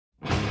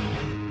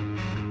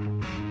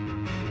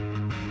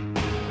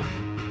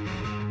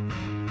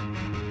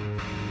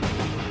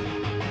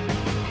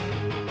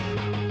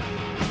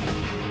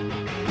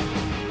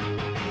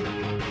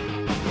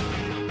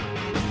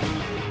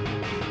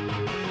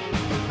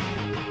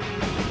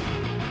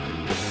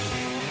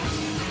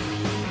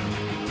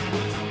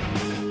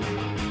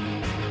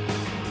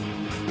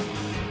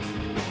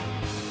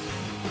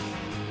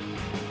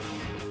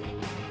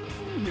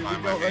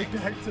go right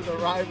back to the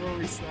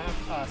rivalry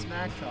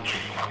smack talk.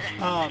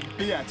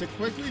 But yeah, to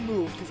quickly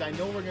move, because I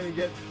know we're going to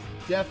get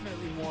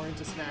definitely more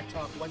into smack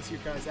talk once your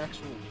guys'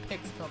 actual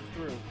picks come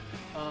through.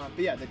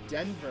 But yeah, the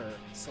Denver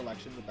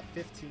selection with the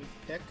 15th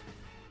pick.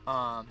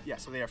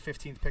 So they are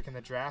 15th pick in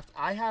the draft.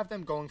 I have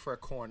them going for a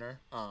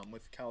corner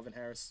with Calvin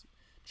Harris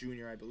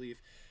Jr., I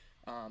believe.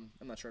 I'm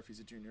not sure if he's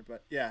a junior,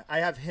 but yeah, I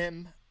have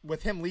him.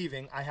 With him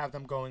leaving, I have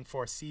them going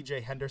for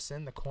C.J.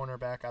 Henderson, the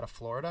cornerback out of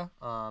Florida.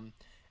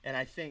 And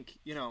I think,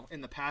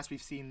 in the past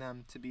we've seen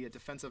them to be a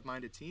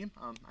defensive-minded team.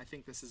 I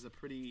think this is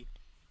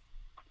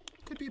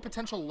could be a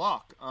potential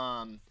lock.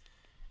 And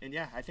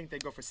yeah, I think they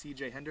go for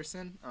C.J.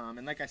 Henderson.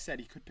 And like I said,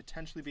 he could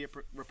potentially be a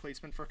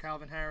replacement for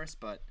Calvin Harris,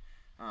 but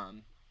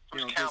Calvin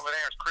Harris?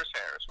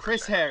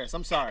 Chris Harris.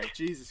 I'm sorry.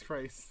 Jesus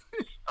Christ.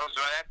 That was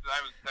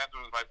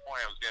my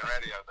point. I was getting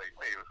ready. I was like,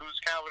 wait, who's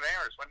Calvin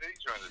Harris? When did he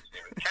join the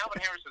team?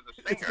 Calvin Harris is the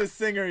singer. It's the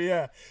singer,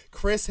 yeah.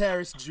 Chris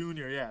Harris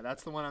Jr., yeah.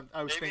 That's the one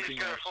I was thinking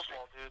Maybe he's good of. at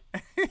football, dude.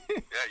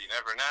 Yeah, you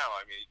never know.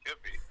 I mean, he could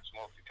be. He's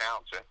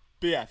multi-talented.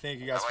 But yeah, thank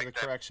you guys for the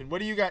correction.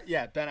 What do you got?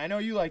 Yeah, Ben, I know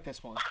you like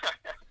this one.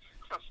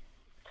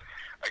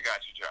 I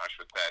got you, Josh,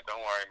 with that.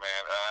 Don't worry,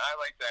 man. I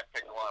like that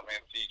pick a lot, man.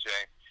 CJ.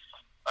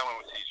 I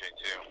went with CJ,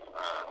 too.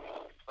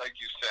 Like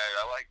you said,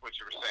 I like what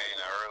you were saying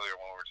earlier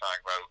when we were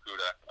talking about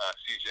Okuda.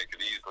 CJ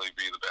could easily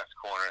be the best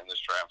corner in this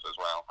draft as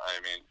well.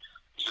 I mean,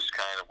 it's just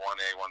kind of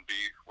 1A, 1B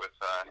with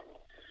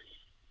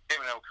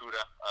him and Okuda.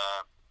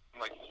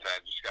 Like you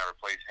said, just got to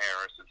replace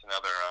Harris. It's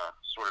another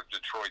sort of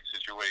Detroit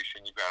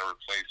situation. You've got to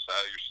replace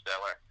your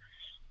stellar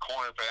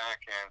cornerback.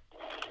 And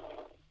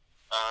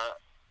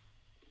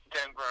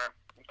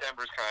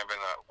Denver's kind of in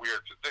a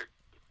weird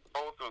 –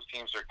 both those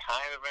teams are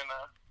kind of in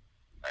a –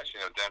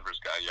 actually,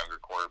 Denver's got a younger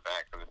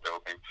quarterback and they're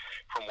building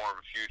for more of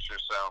a future.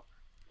 So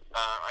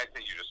I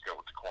think you just go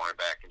with the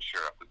cornerback and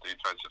shore up the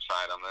defensive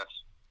side on this.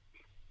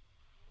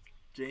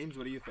 James,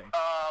 what do you think?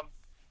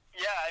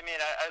 Yeah, I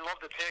mean, I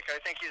love the pick. I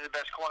think he's the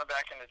best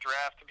cornerback in the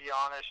draft, to be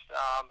honest.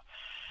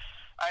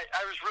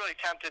 I was really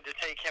tempted to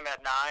take him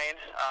at 9,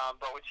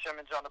 but with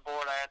Simmons on the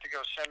board, I had to go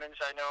Simmons.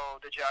 I know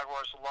the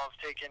Jaguars love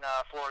taking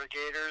Florida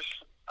Gators.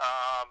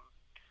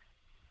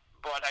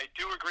 But I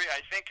do agree. I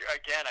think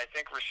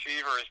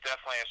receiver is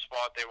definitely a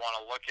spot they want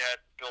to look at,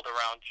 build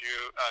around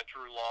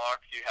Drew Lock.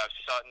 You have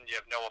Sutton. You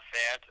have Noah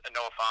Fant.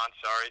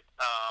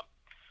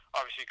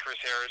 Obviously, Chris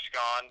Harris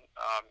gone,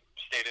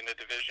 stayed in the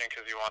division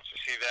because he wants to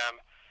see them.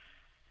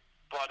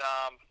 But,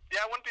 I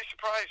wouldn't be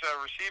surprised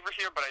receiver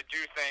here, but I do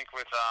think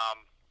with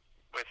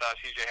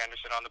C.J.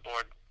 Henderson on the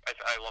board,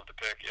 I love the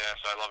pick. Yeah,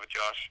 so I love it,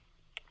 Josh.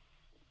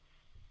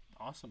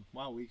 Awesome.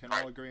 Wow, we can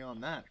all agree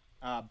on that.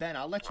 Ben,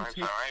 I'll let you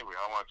take. All right, we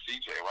all want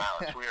CJ. Wow,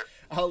 that's weird.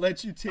 I'll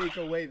let you take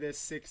away this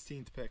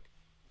 16th pick.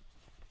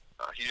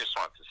 He's just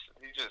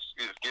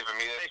giving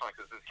me this one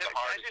because it's the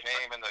hardest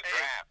name in the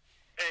draft.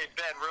 Hey,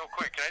 Ben, real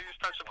quick, can I just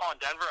touch upon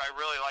Denver? I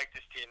really like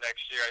this team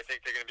next year. I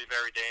think they're going to be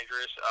very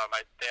dangerous.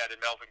 They added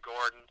Melvin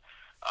Gordon.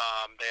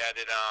 They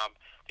added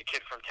the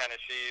kid from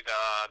Tennessee,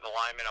 the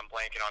lineman. I'm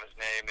blanking on his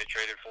name. They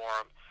traded for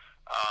him.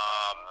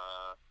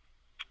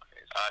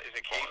 Is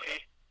it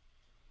Casey?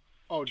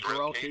 Oh,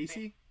 Jarrell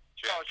Casey?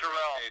 Oh,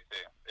 Jarrell.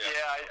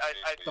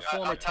 Yeah, the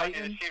former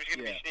Titan. This team's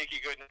going to be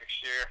sneaky good next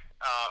year.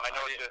 I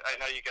know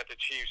you got the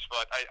Chiefs,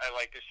 but I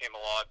like this team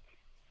a lot.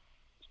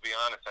 To be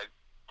honest, I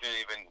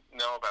didn't even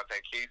know about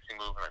that Casey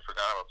move, and I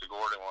forgot about the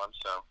Gordon one.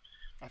 So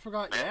I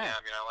forgot. I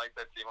mean, I like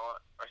that team a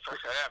lot. I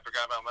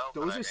forgot about Melvin.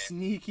 Those are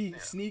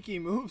sneaky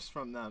moves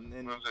from them.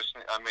 And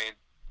I mean,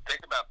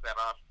 think about that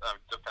off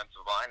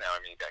defensive line now.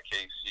 I mean, you got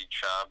Casey,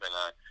 Chubb,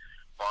 and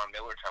Von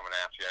Miller coming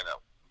after you. I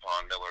know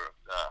Von Miller,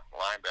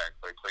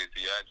 linebacker, he plays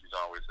the edge. He's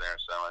always there.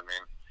 So, I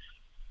mean,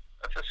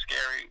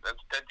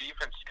 that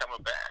defense is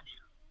coming back.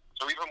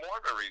 So, even more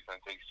of a reason to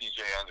take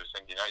C.J.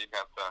 Anderson. You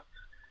got to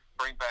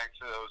bring back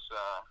to those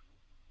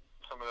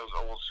some of those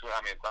old school. I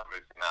mean, it's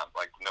obviously not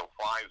like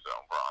no-fly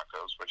zone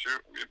Broncos, but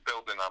you're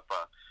building up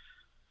a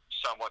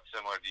somewhat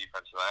similar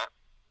defense to that.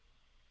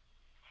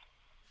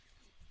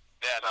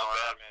 Yeah, not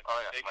bad, man. Oh,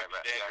 yeah, they my can be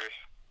bad. dangerous.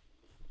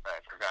 Yeah. I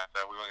forgot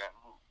that.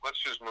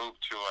 Let's just move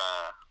to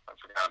I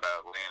forgot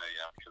about Atlanta,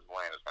 because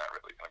Atlanta's not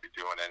really going to be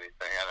doing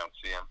anything. I don't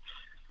see him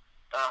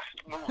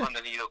moving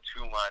the needle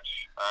too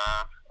much.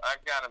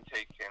 I've got him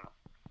taking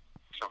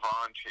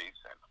Javon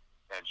Chasen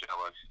at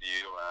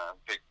LSU.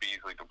 Big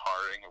Beasley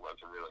departing. It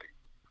wasn't really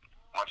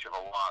much of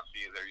a loss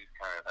either. He's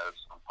kind of had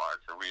some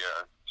part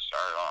career,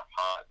 started off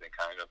hot, and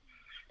kind of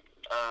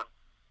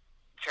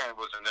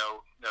was a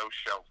no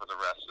show for the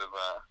rest of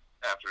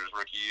after his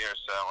rookie year.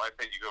 So I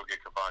think you go get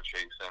Javon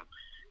Chasen.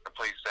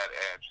 Replace that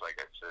edge. Like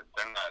I said,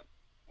 they're not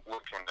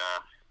looking to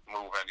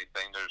move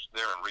anything.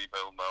 They're in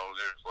rebuild mode.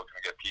 They're just looking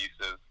to get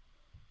pieces.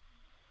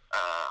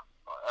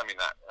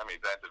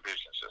 That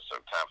division's just so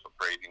tough with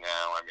Brady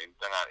now. I mean,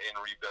 they're not in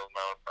rebuild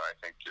mode, but I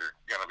think you're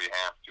going to be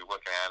have to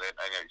looking at it.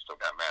 I know you still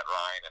got Matt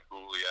Ryan and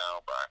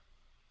Julio, but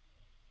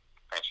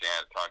actually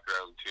I had to talk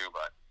early too.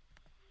 But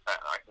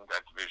I think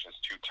that division's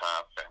too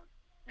tough, and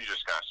you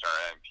just got to start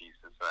adding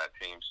pieces to that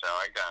team. So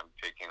I got him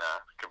taking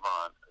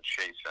Javon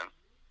Chasen.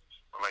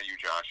 What about you,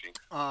 Joshy?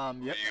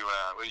 Yep.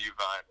 What are you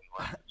vibing?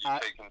 What, you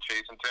taking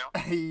Chasen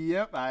too?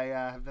 Yep, I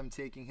have them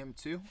taking him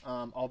too.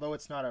 Although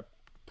it's not a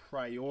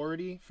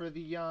priority for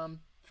the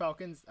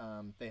Falcons,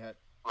 they had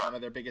one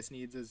of their biggest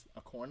needs is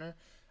a corner.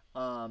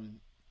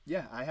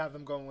 Yeah, I have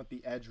them going with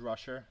the edge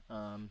rusher.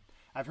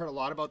 I've heard a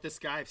lot about this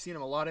guy. I've seen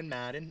him a lot in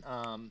Madden.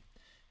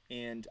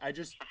 And I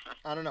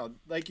don't know.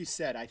 Like you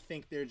said, I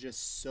think they're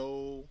just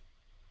so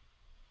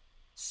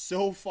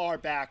far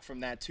back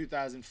from that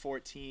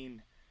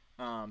 2014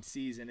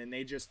 season, and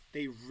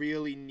they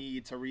really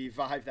need to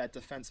revive that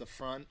defensive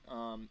front.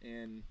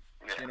 And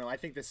I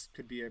think this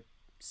could be a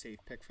safe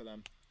pick for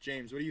them.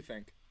 James, what do you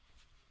think?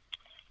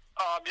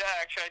 Yeah,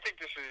 actually, I think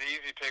this is an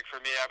easy pick for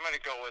me. I'm going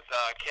to go with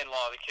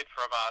Kinlaw, the kid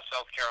from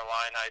South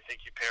Carolina. I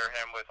think you pair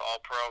him with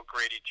All-Pro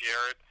Grady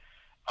Jarrett,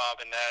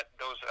 and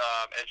those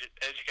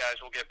edge guys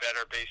will get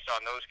better based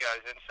on those guys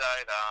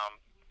inside. I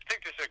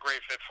think this is a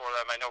great fit for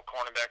them. I know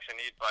cornerbacks a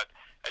need, but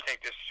I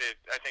think this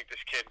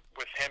kid,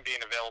 with him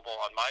being available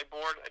on my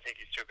board, I think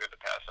he's too good to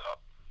pass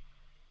up.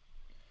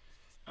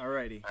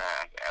 Alrighty.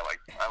 I like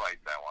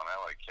that one. I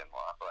like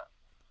Kinlaw, but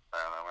I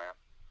don't know, man.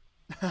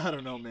 I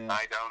don't know, man.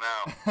 I don't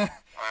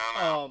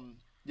know.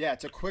 Yeah,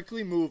 to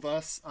quickly move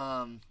us.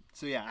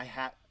 So yeah, I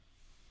had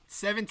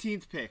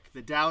 17th pick,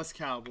 the Dallas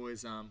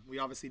Cowboys. We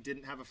obviously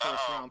didn't have a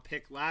first round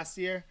pick last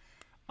year.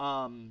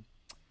 The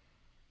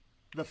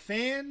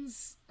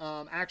fans,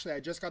 actually,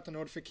 I just got the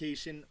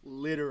notification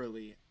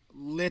literally,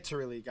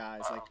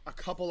 guys, like a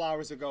couple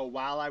hours ago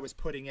while I was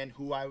putting in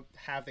who I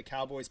have the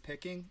Cowboys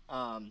picking.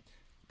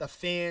 The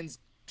fans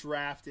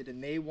drafted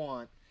and they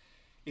want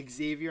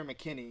Xavier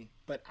McKinney,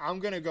 but I'm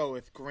going to go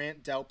with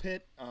Grant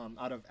Delpit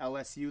out of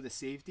LSU, the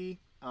safety.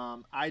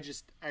 I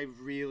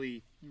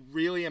really,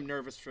 really am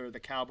nervous for the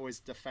Cowboys'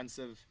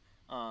 defensive,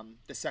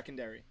 the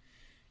secondary.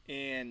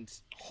 And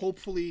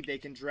hopefully they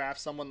can draft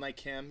someone like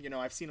him.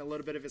 I've seen a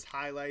little bit of his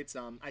highlights.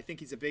 I think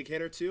he's a big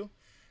hitter too.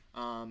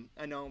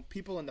 I know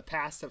people in the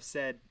past have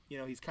said,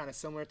 he's kind of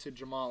similar to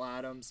Jamal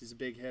Adams. He's a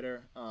big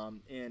hitter.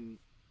 And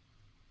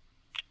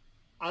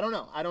I don't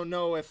know. I don't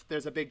know if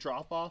there's a big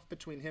drop-off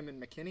between him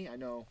and McKinney. I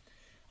know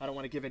I don't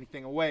want to give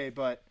anything away,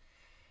 but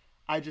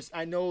I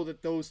know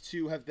that those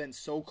two have been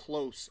so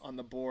close on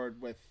the board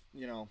with,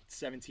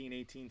 17,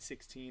 18,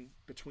 16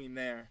 between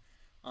there.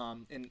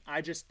 And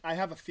I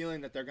have a feeling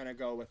that they're going to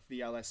go with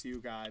the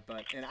LSU guy,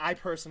 and I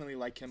personally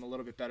like him a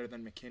little bit better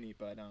than McKinney,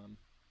 but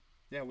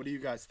yeah, what do you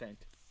guys think?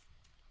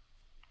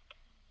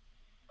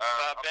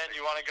 Ben,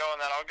 you want to go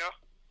and then I'll go?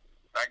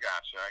 I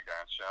got you.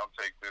 I'll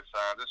take this.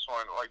 This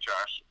one, like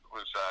Josh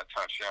was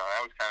touching on,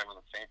 I was kind of in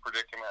the same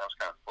predicament. I was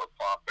kind of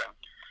flip-flopping.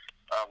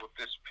 With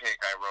this pick,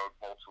 I wrote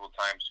multiple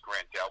times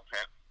Grant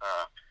Delpit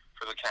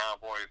for the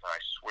Cowboys. I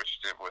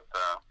switched it with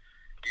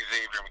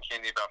Xavier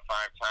McKinney about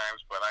 5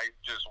 times, but I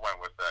just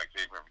went with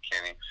Xavier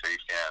McKinney,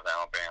 safety out of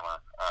Alabama.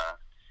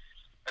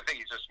 I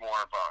think he's just more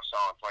of a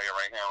solid player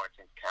right now. I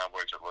think the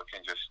Cowboys are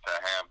looking just to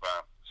have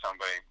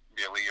somebody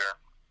be a leader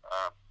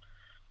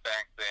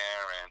back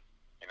there, and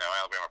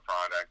Alabama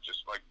product,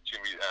 just like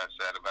Jimmy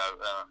said about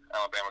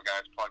Alabama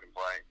guys, plug and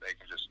play. They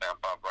can just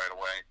stamp up right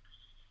away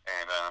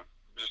and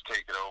just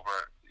take it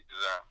over. He's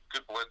a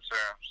good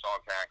blitzer,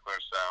 solid tackler,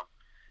 so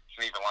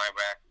he's an even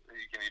linebacker.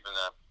 He can even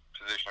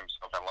position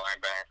himself at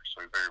linebacker,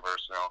 so he's very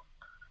versatile.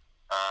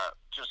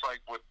 Just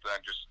like with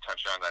just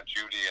touch on that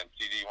Judy and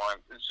CD one,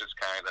 it's just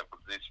kind of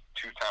these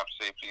two top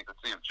safeties.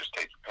 It's either just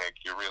take a pick.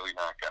 You're really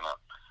not gonna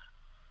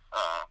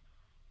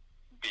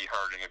be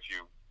hurting if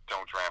you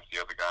don't draft the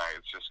other guy.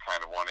 It's just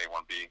kind of 1A,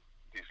 1B.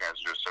 These guys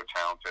are just so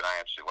talented. I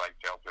actually like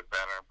Delpit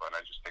better, but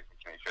I just think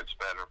McKinney fits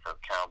better for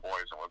the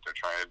Cowboys and what they're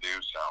trying to do.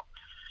 So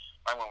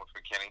I went with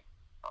McKinney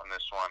on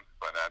this one,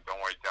 but don't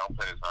worry,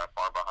 Delpit is not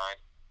far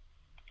behind.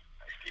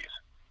 Nice piece.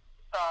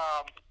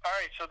 All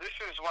right, so this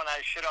is when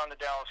I shit on the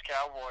Dallas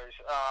Cowboys.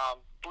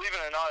 Believe it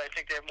or not, I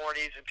think they have more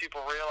needs than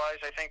people realize.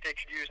 I think they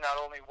could use not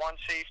only one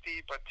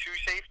safety, but 2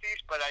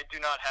 safeties, but I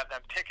do not have them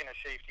picking a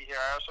safety here.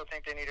 I also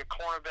think they need a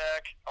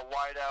cornerback, a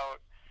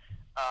wideout,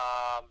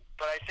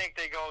 but I think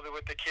they go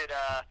with the kid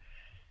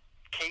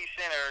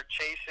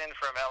Chasen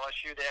from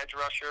LSU, the edge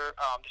rusher.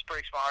 This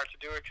breaks my heart to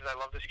do it because I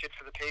love this kid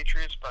for the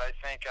Patriots, but I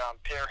think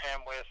pair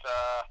him with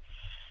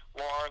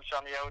Lawrence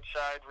on the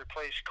outside,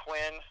 replace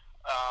Quinn.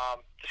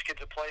 This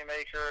kid's a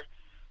playmaker.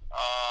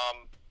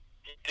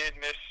 He did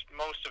miss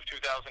most of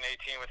 2018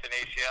 with an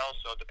ACL,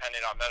 so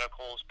depending on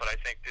medicals, but I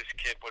think this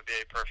kid would be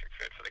a perfect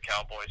fit for the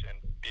Cowboys and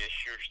be a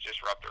huge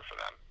disruptor for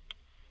them.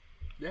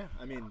 Yeah,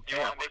 I mean, you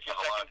want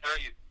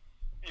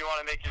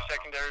to make your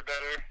secondary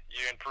better,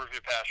 you improve your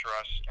pass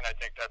rush, and I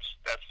think that's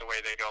the way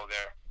they go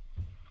there.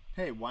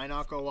 Hey, why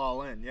not go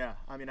all in? Yeah,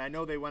 I mean, I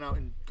know they went out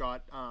and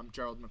got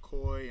Gerald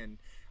McCoy, and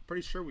I'm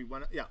pretty sure we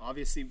went. Yeah,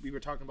 obviously we were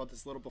talking about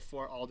this a little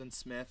before, Alden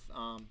Smith,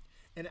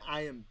 and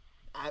I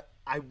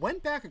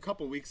went back a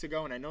couple weeks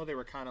ago, and I know they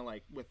were kind of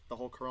like with the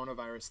whole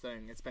coronavirus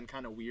thing. It's been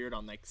kind of weird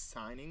on like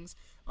signings,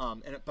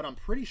 but I'm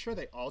pretty sure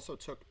they also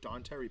took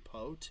Dontari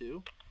Poe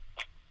too.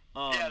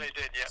 Yeah, they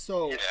did. Yeah.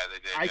 So yeah, they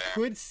did,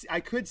 I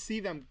could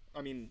see them.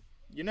 I mean,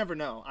 you never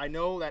know. I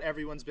know that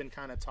everyone's been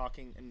kind of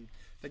talking and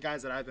the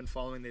guys that I've been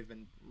following, they've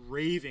been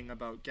raving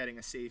about getting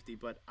a safety,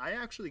 but I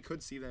actually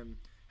could see them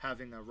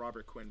having a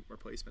Robert Quinn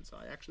replacement. So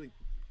I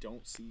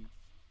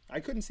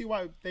couldn't see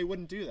why they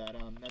wouldn't do that.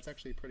 That's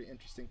actually a pretty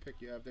interesting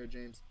pick you have there,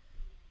 James.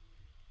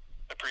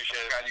 Appreciate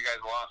it. God, you guys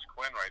lost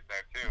Quinn right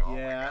there too.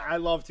 Yeah, I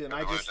loved him.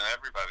 Losing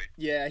everybody.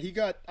 Yeah,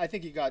 I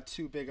think he got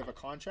too big of a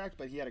contract,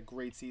 but he had a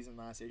great season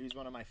last year. He was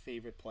one of my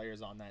favorite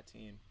players on that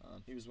team.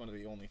 He was one of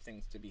the only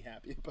things to be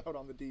happy about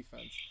on the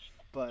defense.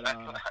 But I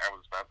was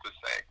about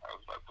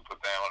to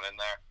put that one in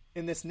there.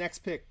 In this next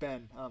pick,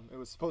 Ben, it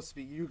was supposed to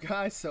be you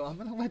guys, so I'm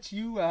gonna let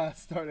you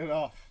start it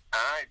off.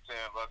 All right,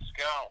 let's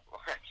go.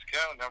 Let's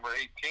go. Number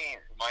 18,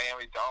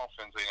 Miami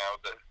Dolphins. You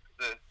know,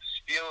 the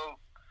steal.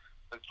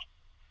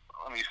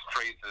 Let me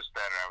phrase this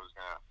better. I was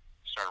going to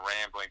start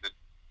rambling. The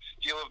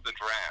steal of the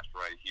draft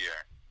right here,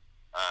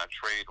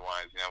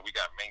 trade-wise. You know, we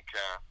got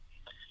Minka.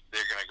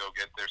 They're going to go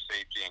get their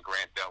safety and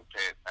Grant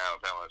Delpit out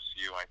of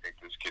LSU. I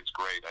think this kid's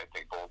great. I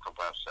think both of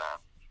us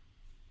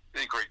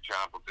did a great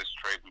job with this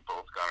trade. We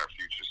both got our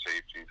future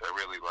safeties. I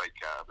really like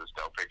this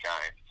Delpit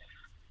guy.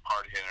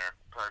 Hard hitter,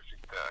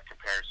 perfect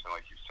comparison,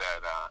 like you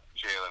said.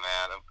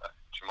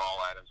 Jamal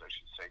Adams, I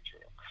should say.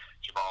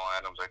 Jamal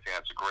Adams, I think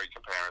that's a great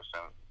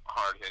comparison.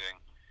 Hard hitting.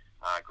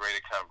 Great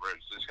at coverage.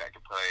 This guy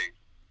can play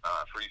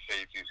free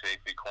safety,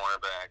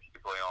 cornerback. He can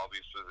play all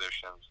these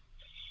positions.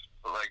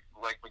 But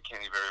like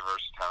McKinney, very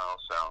versatile.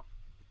 So,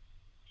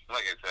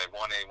 like I said,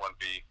 1A,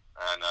 1B.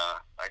 And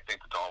I think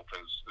the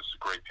Dolphins, this is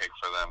a great pick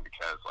for them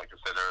because, like I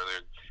said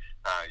earlier,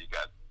 you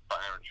got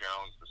Byron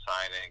Jones, the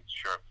signing,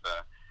 sure up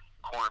the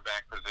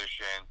cornerback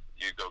position.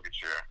 You go get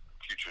your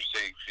future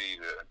safety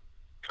to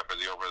cover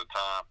the over the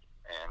top.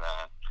 And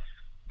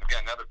you've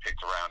got another pick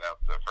to round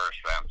out the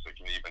first round, so you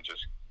can even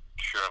just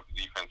sure up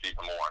the defense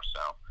even more.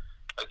 So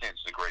I think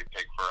it's a great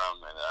pick for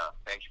them, and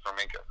thank you for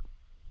Minka.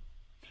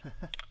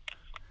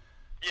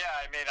 Yeah,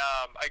 I mean,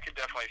 I could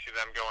definitely see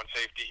them going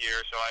safety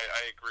here, so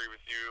I agree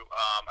with you.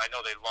 I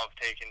know they love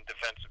taking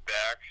defensive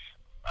backs,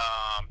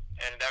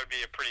 and that would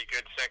be a pretty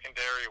good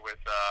secondary with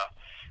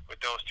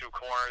those two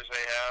corners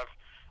they have.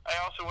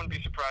 I also wouldn't be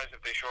surprised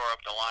if they shore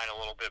up the line a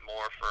little bit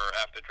more for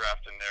after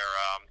drafting their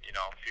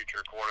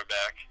future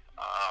quarterback.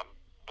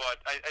 But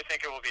I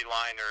think it will be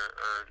line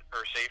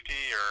or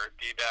safety or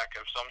D-back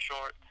of some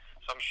sort.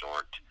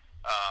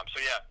 So,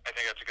 yeah, I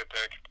think that's a good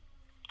pick.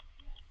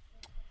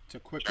 To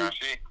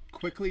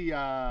quickly,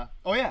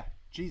 oh, yeah,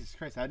 Jesus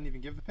Christ, I didn't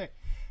even give the pick.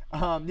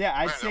 Yeah,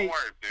 I'd say,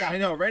 I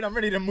know, right? I'm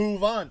ready to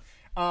move on.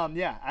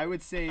 Yeah, I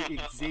would say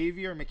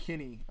Xavier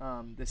McKinney,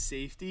 the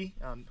safety,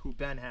 who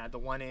Ben had, the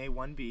 1A,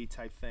 1B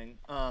type thing.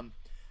 I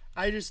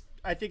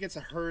think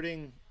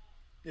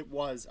it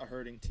was a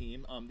hurting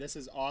team. This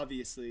is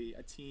obviously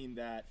a team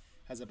that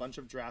has a bunch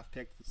of draft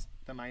picks,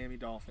 the Miami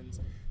Dolphins.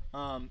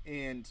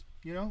 And,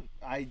 you know,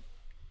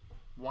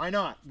 why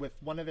not? With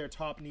one of their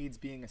top needs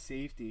being a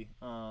safety,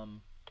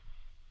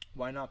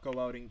 why not go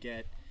out and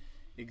get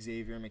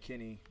Xavier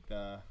McKinney,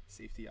 the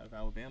safety out of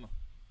Alabama?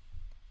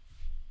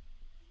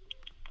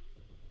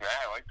 Yeah,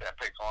 I like that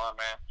pick a lot,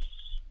 man.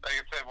 Like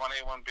I said,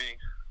 1A, 1B.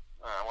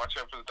 Watch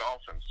out for the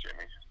Dolphins,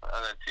 Jimmy.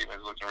 That team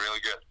is looking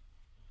really good.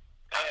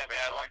 Yeah,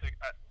 man,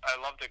 I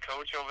love the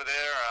coach over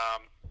there.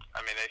 I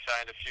mean, they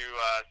signed a few,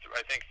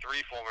 I think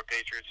 3 former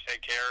Patriots,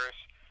 Ted Karras,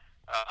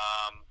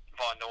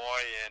 Von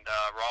Noy, and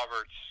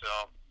Roberts.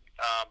 So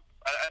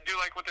I do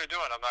like what they're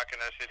doing. I'm not going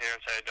to sit here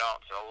and say I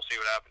don't. So we'll see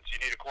what happens. You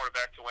need a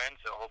quarterback to win,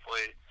 so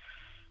hopefully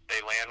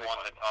they land one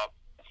at the top.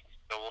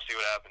 So we'll see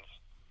what happens.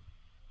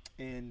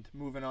 And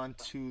moving on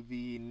to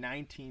the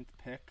 19th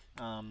pick,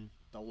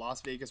 the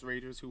Las Vegas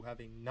Raiders, who have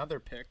another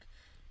pick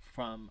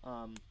from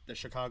the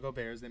Chicago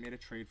Bears. They made a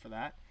trade for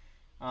that.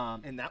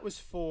 And that was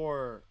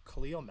for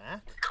Khalil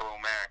Mack? Khalil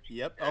Mack.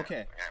 Yep, yeah,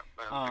 okay. Yeah,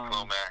 the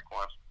Khalil Mack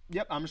one.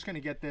 Yep, I'm just going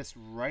to get this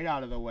right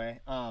out of the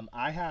way.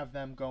 I have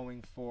them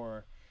going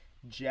for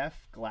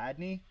Jeff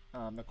Gladney,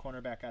 the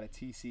cornerback out of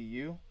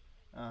TCU.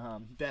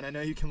 Ben, I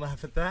know you can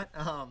laugh at that.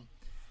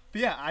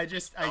 But yeah, I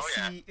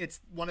see it's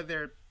one of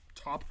their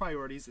top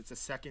priorities. It's a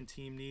second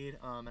team need,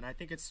 and I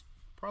think it's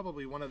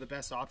probably one of the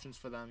best options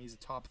for them. He's a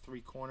top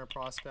 3 corner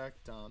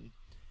prospect.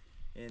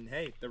 And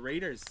hey, the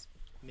Raiders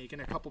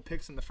making a couple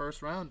picks in the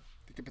first round.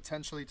 They could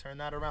potentially turn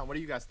that around. What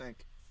do you guys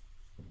think?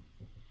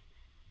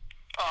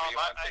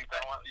 Take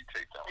that one.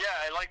 Yeah,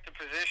 I like the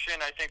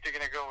position. I think they're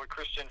going to go with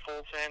Christian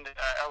Fulton,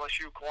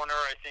 LSU corner.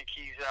 I think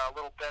he's a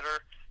little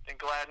better than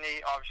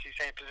Gladney. Obviously,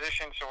 same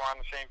position, so we're on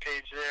the same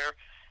page there.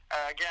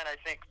 Again, I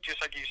think,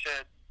 just like you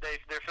said,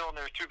 they're filling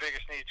their 2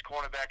 biggest needs,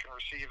 cornerback and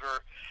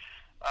receiver.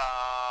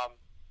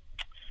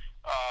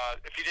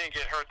 If he didn't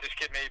get hurt, this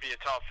kid may be a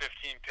top 15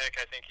 pick.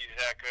 I think he's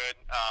that good.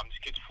 This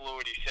kid's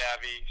fluid, he's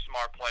savvy,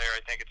 smart player.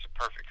 I think it's a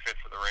perfect fit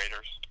for the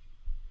Raiders.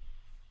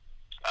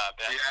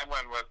 Ben? Yeah, I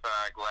went with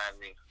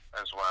Gladney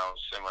as well,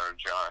 similar to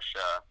Josh.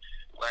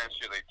 Last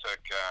year they took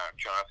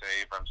Jonathan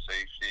Abrams,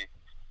 safety,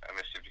 at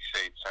Mississippi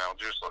State. So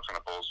just looking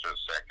to bolster the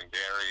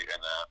secondary,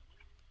 and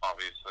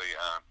obviously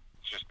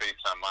just based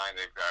on mine,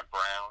 they've got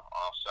Brown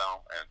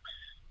also, and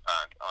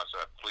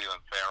also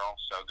Cleveland Farrell.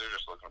 So they're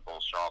just looking to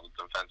bolster all the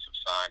defensive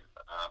side.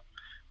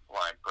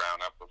 line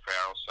Brown up with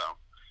Farrell. So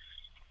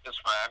that's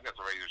why I've got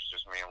the Raiders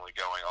just mainly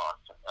going off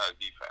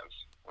defense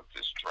with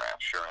this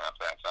draft, sure enough,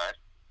 that side.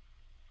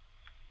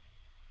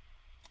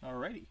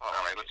 Alrighty. All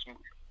right, let's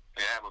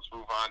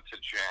move on to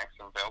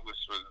Jacksonville.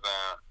 This was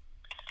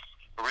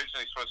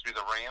originally supposed to be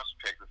the Rams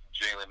pick with the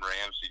Jalen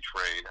Ramsey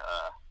trade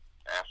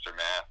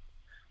aftermath.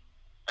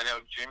 I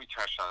know Jimmy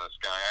touched on this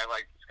guy. I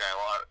like this guy a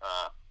lot.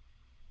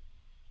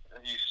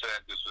 He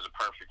said this was a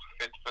perfect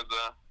fit for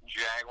the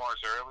Jaguars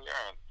earlier,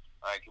 and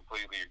I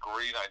completely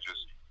agreed.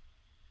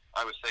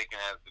 I was thinking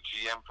as the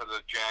GM for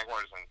the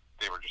Jaguars, and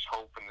they were just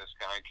hoping this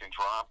guy can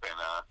drop, and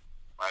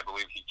I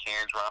believe he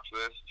can drop to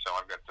this. So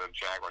I've got the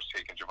Jaguars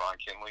taking Javon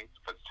Kinley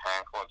for the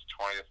tackle. It's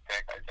 20th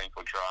pick. I think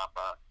will drop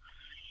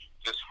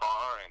this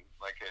far, and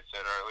like I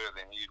said earlier,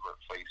 they need to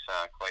replace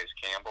Calais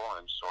Campbell,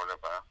 and sort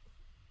of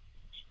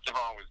they've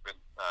always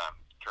been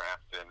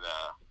drafting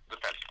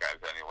defensive guys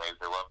anyways.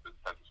 They love the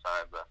defensive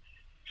side of the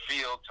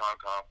field. Tom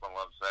Coughlin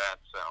loves that.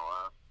 So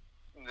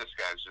this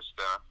guy's just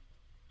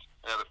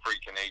another freak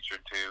of nature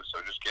too.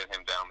 So just get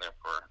him down there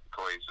for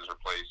Calais'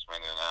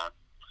 replacement, and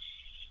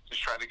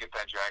just try to get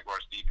that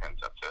Jaguars defense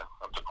up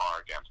to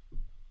par again.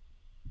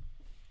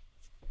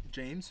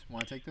 James,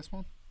 want to take this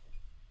one?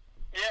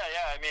 Yeah.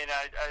 I mean,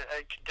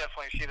 I could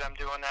definitely see them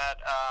doing that.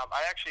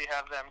 I actually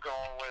have them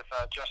going with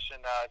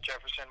Justin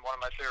Jefferson, one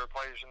of my favorite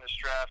players in this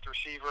draft,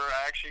 receiver.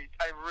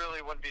 I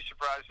really wouldn't be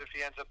surprised if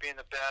he ends up being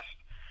the best.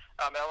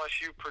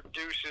 LSU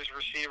produces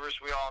receivers.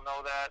 We all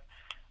know that.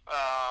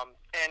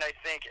 And I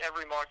think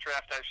every mock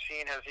draft I've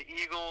seen has the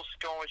Eagles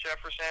going with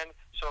Jefferson.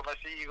 So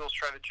unless the Eagles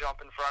try to jump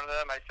in front of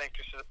them, I think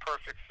this is a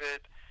perfect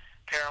fit.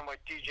 Pair him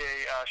with DJ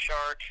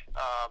Shark,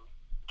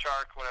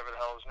 whatever the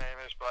hell his name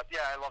is. But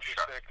yeah, I love this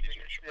pick.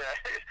 Yeah,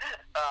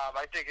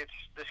 I think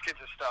this kid's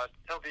a stud.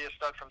 He'll be a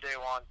stud from day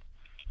one.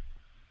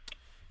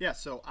 Yeah,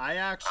 so I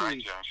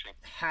actually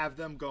have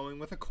them going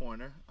with a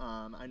corner.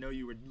 I know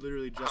you were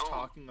literally just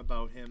talking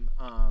about him,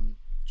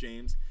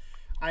 James.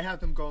 I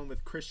have them going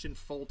with Christian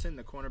Fulton,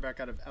 the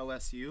cornerback out of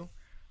LSU.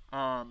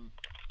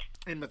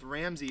 And with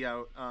Ramsey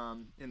out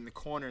in the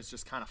corners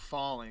just kind of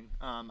falling,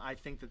 I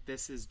think that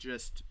this is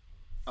just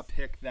a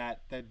pick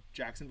that the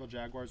Jacksonville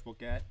Jaguars will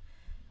get.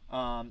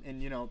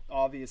 And,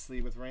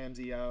 obviously with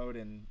Ramsey out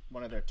and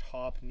one of their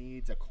top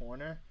needs, a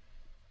corner,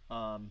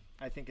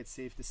 I think it's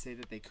safe to say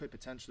that they could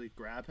potentially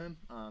grab him.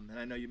 And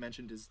I know you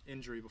mentioned his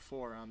injury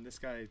before. This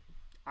guy,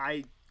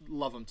 I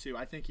love him too.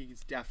 I think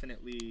he's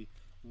definitely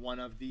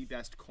one of the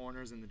best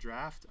corners in the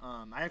draft.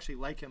 I actually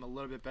like him a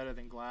little bit better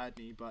than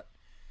Gladney, but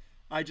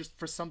I just,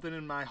 for something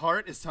in my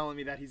heart, is telling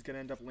me that he's going to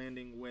end up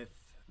landing with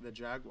the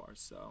Jaguars.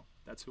 So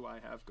that's who I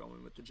have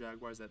going with the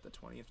Jaguars at the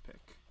 20th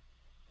pick.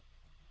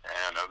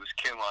 I know this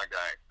Kinlaw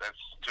guy, that's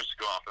just to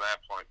go off of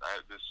that point,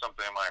 there's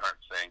something in my heart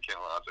saying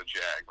Kinlaw's a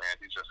Jag, man.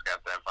 He's just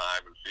got that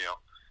vibe and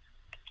feel.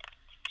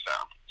 So,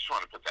 just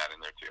want to put that in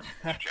there, too.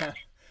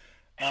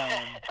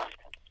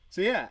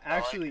 So, yeah,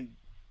 actually,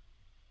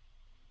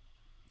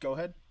 go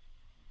ahead.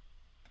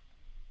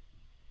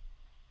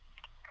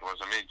 It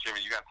wasn't me. Jimmy,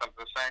 you got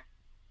something to say?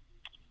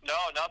 No,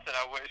 nothing.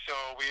 So,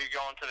 we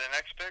going to the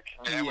next pick?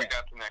 Yeah, we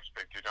got the next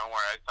pick, dude. Don't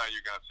worry. I thought you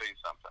were going to say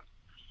something.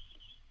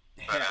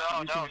 But,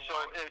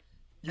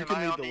 you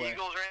can lead the way.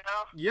 Eagles right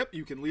now? Yep,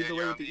 you can lead the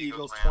way with the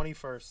Eagles,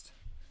 21st.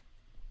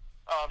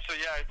 So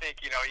yeah, I think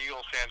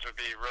Eagles fans would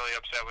be really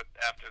upset with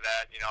after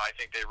that. I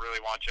think they really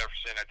want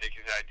Jefferson. I think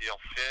he's an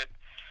ideal fit.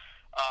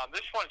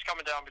 This one's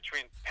coming down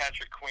between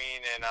Patrick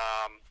Queen and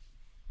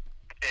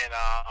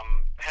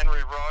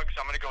Henry Ruggs.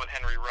 I'm going to go with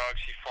Henry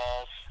Ruggs. He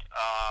falls.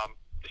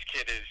 This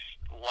kid is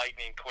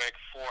lightning quick.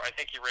 I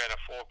think he ran a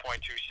 4.27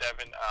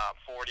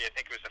 40. I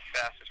think it was the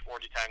fastest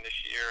 40 time this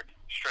year.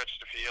 Stretched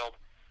the field.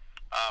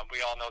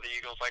 We all know the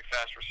Eagles like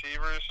fast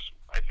receivers.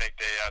 I think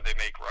they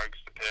make Ruggs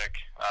the pick.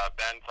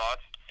 Ben,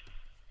 thoughts?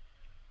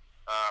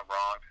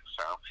 Wrong.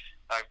 So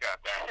I've got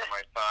that for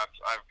my thoughts.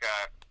 I've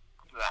got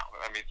that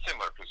one. I mean,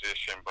 similar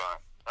position,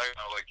 but I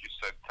know, like you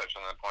said,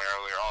 touching on that point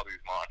earlier, all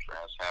these mock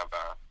drafts have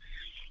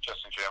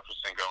Justin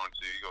Jefferson going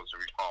to the Eagles. If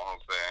he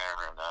falls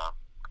there, and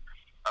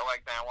I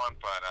like that one,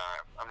 but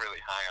I'm really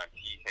high on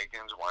T.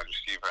 Higgins, wide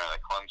receiver out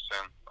of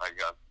Clemson. I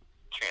got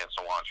a chance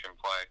to watch him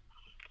play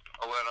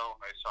a little.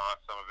 I saw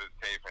some of his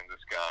tape, and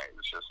this guy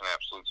is just an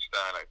absolute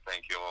stud. I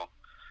think he'll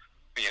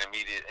be an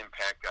immediate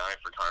impact guy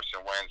for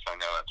Carson Wentz. I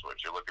know that's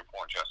what you're looking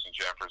for in Justin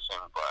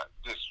Jefferson, but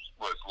this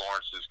was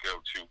Lawrence's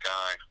go-to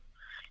guy.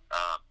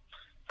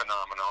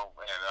 Phenomenal.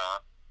 And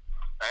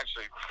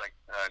actually, like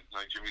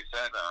Jimmy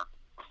said,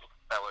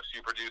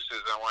 LSU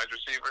produces wide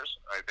receivers.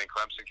 I think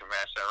Clemson can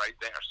match that right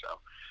there. So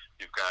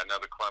you've got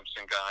another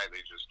Clemson guy.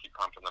 They just keep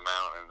pumping them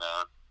out, and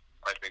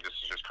I think this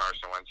is just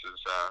Carson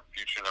Wentz's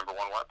future number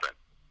one weapon.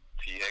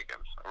 T.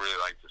 Higgins. I really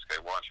like this guy.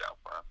 Watch out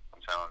for him.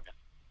 I'm telling you.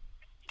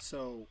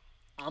 So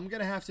I'm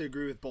going to have to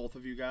agree with both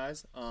of you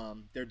guys.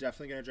 They're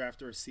definitely going to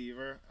draft a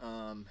receiver.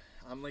 I'm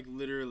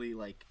literally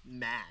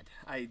mad.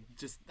 I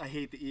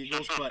hate the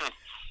Eagles, but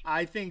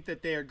I think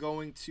that they are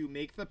going to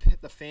make the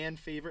fan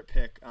favorite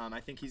pick.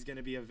 I think he's going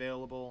to be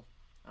available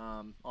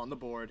on the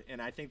board,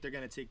 and I think they're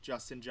going to take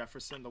Justin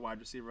Jefferson, the wide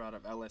receiver out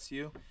of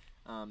LSU.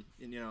 And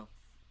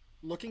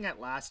looking at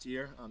last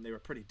year, they were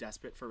pretty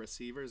desperate for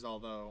receivers.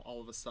 Although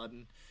all of a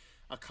sudden,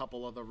 a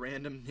couple of the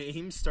random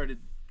names started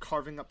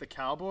carving up the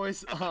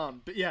Cowboys.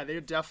 But yeah,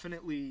 they're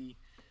definitely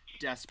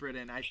desperate,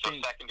 and I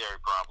think secondary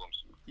problems.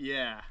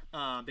 Yeah,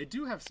 they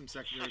do have some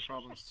secondary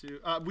problems too.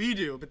 We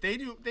do, but they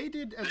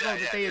did as well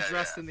that they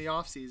addressed in the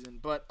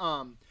offseason. But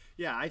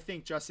yeah, I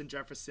think Justin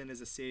Jefferson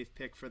is a safe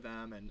pick for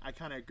them, and I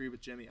kind of agree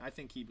with Jimmy. I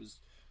think he was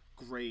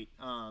great.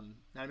 I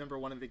remember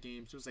one of the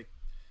games. It was like,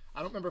 I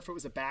don't remember if it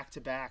was a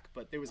back-to-back,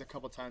 but there was a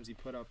couple times he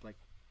put up like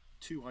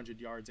 200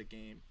 yards a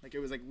game. Like it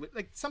was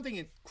like something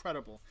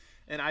incredible.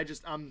 And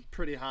I'm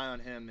pretty high on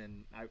him,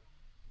 and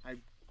I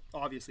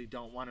obviously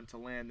don't want him to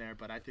land there,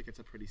 but I think it's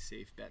a pretty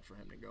safe bet for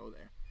him to go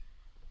there.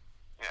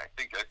 Yeah, I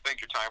think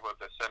you're talking about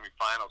the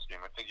semifinals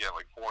game. I think he had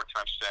like 4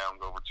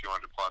 touchdowns, over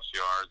 200 plus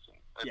yards. And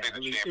I think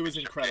the championship it was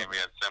incredible. game,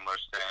 we had similar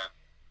stats.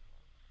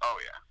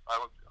 Oh yeah, I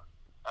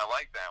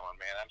like that one,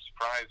 man. I'm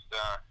surprised.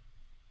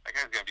 That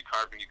guy's gonna be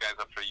carving you guys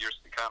up for years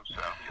to come.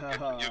 So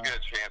you'll get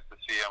a chance to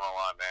see him a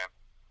lot, man.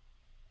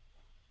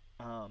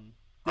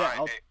 Yeah, all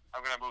right, hey,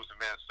 I'm gonna move to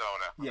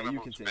Minnesota. Yeah, you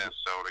can take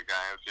Minnesota,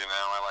 guys.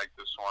 I like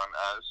this one.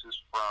 This is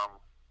from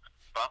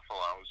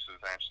Buffalo. This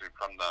is actually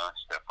from the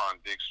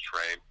Stephon Diggs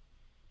trade.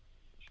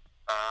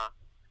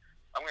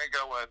 I'm going to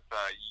go with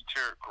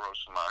Yetur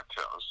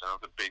Gross-Matos,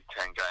 the Big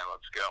Ten guy.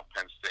 Let's go,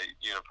 Penn State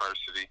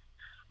University.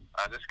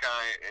 This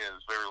guy is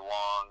very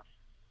long,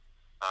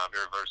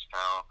 very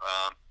versatile.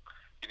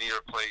 You need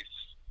to replace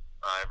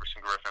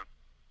Everson Griffin.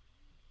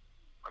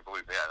 I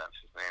believe, that's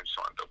his name. Just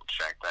want to double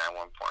check that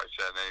one before I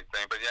said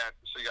anything. But yeah,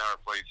 so you got to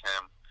replace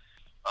him.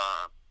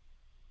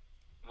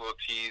 Little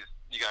tease,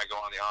 you got to go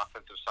on the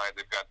offensive side.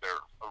 They've got their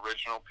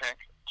original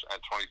pick at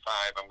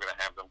 25. I'm going to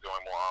have them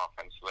going more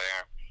offense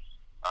there.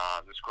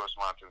 This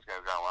Gross-Matos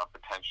guy's got a lot of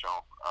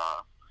potential.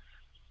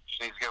 Just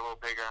needs to get a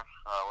little bigger,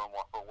 a little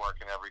more footwork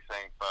and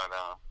everything. But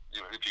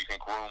if you can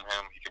groom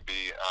him, he could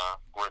be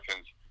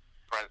Griffin's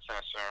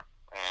predecessor.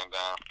 And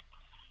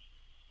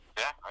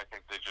yeah, I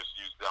think they just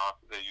used the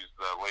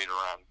later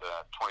round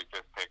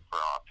 25th pick for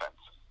offense.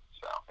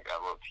 So I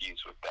got a little tease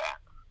with that.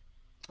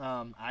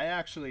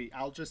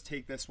 I'll just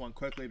take this one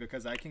quickly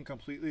because I can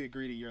completely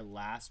agree to your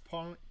last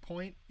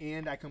point,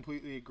 and I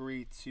completely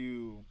agree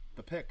to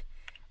the pick.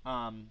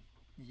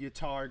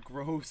 Yetur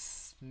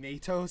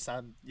Gross-Matos.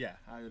 I'm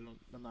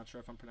not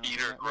sure if I'm pronouncing Yetur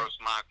that right.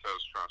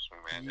 Gross-Matos, trust me,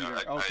 man.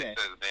 Okay. I said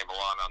his name a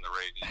lot on the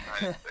radio. I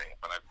didn't say it,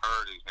 but I've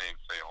heard his name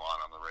say a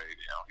lot on the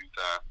radio. He's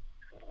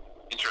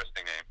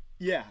interesting name.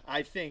 Yeah,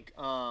 I think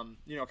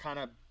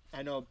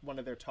I know one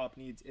of their top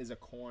needs is a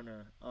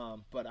corner,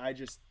 but I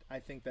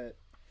think that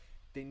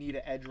they need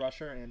an edge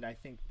rusher, and I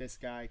think this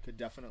guy could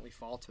definitely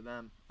fall to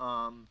them.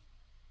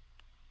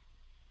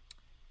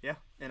 Yeah,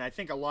 and I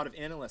think a lot of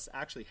analysts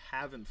actually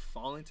have him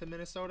falling to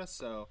Minnesota,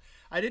 so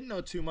I didn't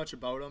know too much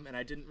about him, and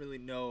I didn't really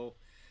know.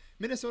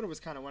 Minnesota was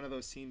kind of one of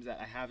those teams that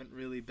I haven't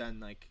really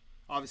been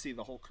obviously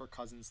the whole Kirk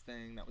Cousins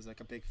thing, that was like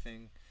a big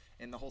thing,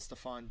 and the whole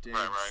Stephon Diggs,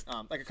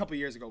 right. Like a couple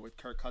years ago with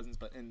Kirk Cousins,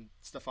 but in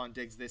Stephon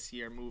Diggs this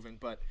year moving.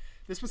 But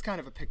this was kind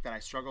of a pick that I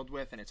struggled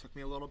with, and it took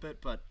me a little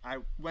bit, but I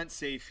went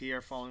safe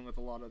here, following what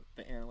a lot of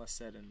the analysts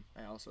said, and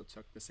I also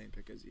took the same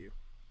pick as you,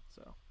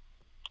 so.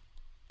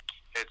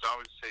 It's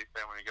always a safe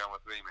bet when you're going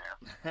with me, man.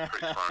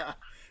 Pretty fun.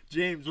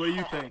 James, what do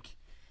you think?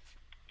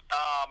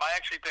 I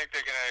actually think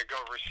they're going to go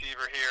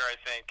receiver here. I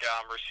think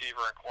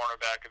receiver and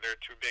cornerback are their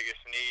two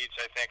biggest needs.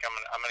 I think I'm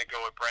going to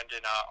go with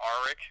Brendan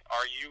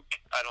Ayuk.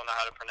 I don't know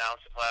how to pronounce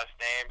his last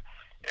name.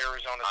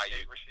 Arizona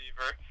State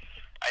receiver.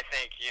 I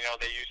think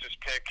they use this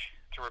pick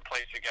to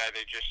replace the guy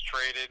they just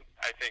traded.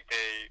 I think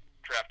they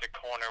draft a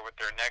corner with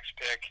their next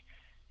pick,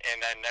 and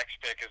that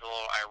next pick is a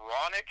little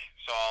ironic,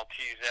 so I'll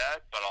tease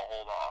that, but I'll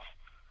hold off.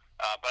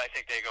 But I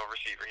think they go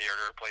receiver here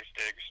to replace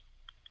Diggs.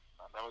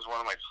 That was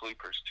one of my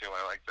sleepers, too.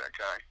 I like that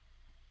guy.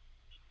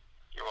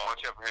 You're welcome.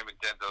 Watch out for him and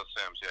Denzel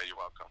Sims. Yeah, you're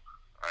welcome.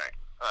 All right.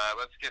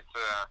 Let's get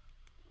to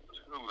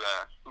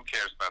who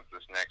cares about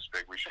this next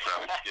pick. We should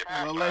probably skip it.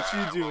 We'll let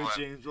you do it,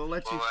 James. We'll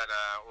let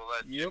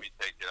Jimmy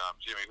take it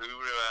off. Jimmy, who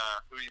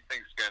do you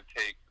think is going to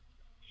take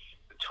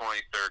the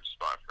 23rd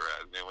spot for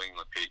New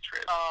England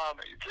Patriots?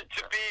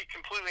 To be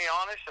completely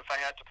honest, if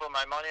I had to put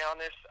my money on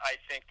this, I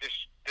think this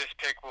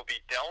pick will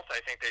be dealt. I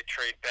think they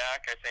trade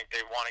back. I think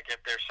they want to get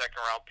their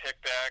second-round pick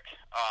back.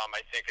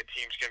 I think a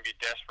team's going to be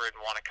desperate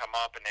and want to come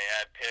up, and they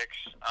add picks.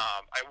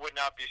 I would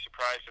not be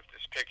surprised if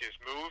this pick is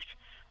moved.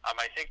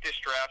 I think this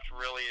draft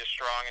really is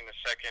strong in the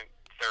second,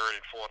 third,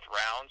 and fourth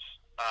rounds.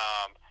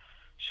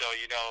 So,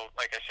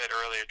 like I said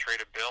earlier,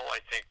 trade a bill.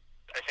 I think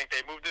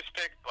they moved this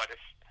pick, but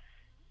if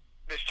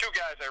there's two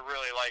guys I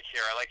really like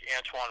here. I like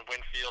Antoine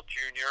Winfield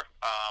Jr.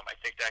 I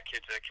think that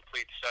kid's a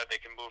complete stud. They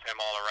can move him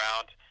all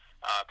around,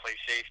 play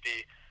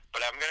safety.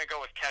 But I'm going to go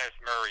with Kenneth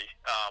Murray,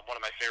 one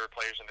of my favorite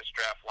players in this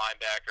draft,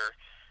 linebacker.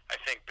 I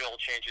think Bill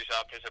changes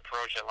up his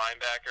approach at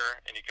linebacker,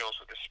 and he goes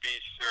with the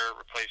speedster,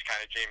 replace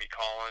kind of Jamie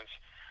Collins.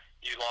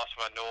 You lost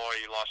Van Noy,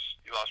 you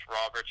lost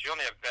Roberts. You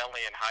only have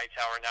Bentley and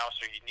Hightower now,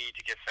 so you need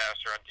to get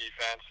faster on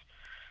defense.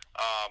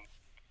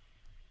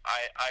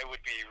 I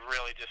would be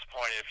really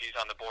disappointed if he's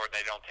on the board and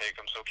they don't take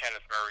him. So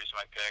Kenneth Murray's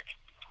my pick.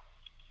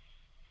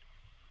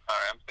 All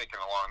right, I'm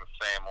thinking along the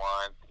same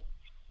lines.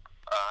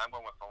 I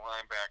went with the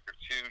linebacker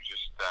too,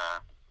 just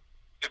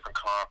different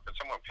conference.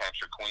 I went with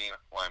Patrick Queen,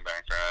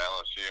 linebacker at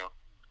LSU.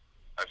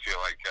 I feel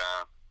like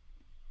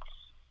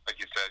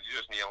you said, you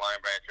just need a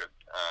linebacker.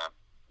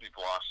 You've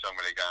lost so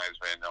many guys,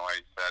 Van Noy,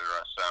 et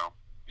cetera. So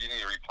you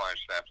need to replenish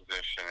that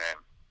position. And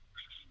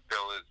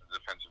Bill is the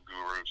defensive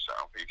guru,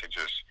 so he can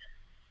just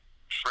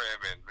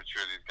trim and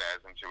mature these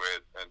guys into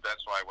it. And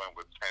that's why I went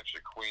with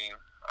Patrick Queen.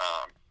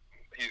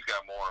 He's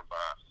got more of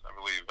I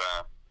believe,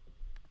 I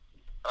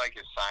like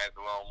his size a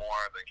little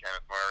more than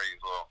Kenneth Murray.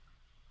 He's a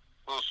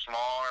little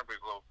smaller, but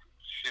he's a little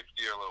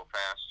shiftier, a little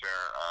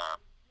faster.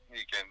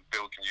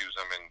 Bill can use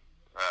him in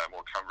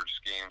more coverage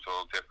schemes, a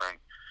little different.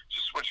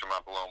 Just switch him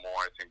up a little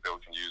more. I think Bill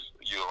can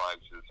utilize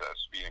his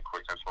speed and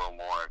quickness a little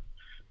more.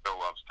 Bill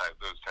loves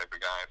those type of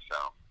guys.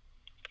 So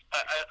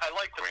I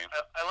like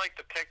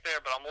the pick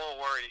there, but I'm a little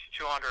worried. He's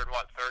 230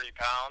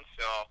 pounds,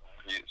 so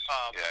he is.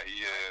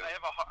 I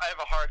have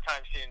a hard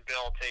time seeing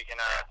Bill taking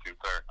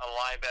a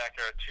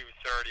linebacker at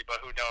 230, but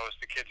who knows?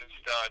 The kid's a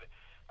stud.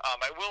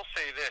 I will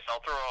say this.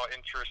 I'll throw out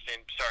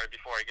interesting. Sorry,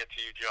 before I get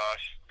to you,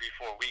 Josh.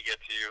 Before we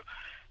get to you.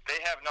 They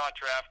have not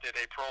drafted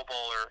a Pro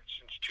Bowler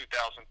since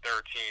 2013.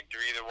 Do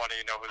either one of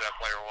you know who that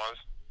player was?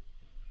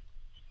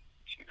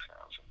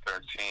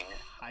 2013.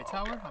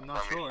 Hightower? I'm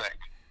not sure.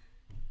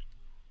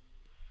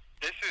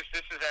 This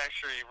is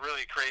actually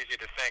really crazy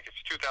to think. It's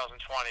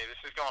 2020.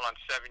 This is going on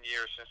 7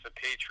 years since the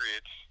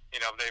Patriots.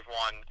 They've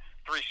won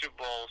 3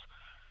 Super Bowls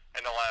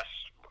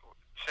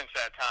since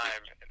that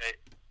time,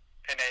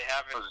 and they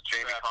haven't. Was it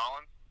Jamie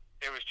Collins?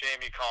 It was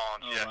Jamie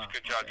Collins. Oh, yes, wow.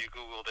 good job. Okay. You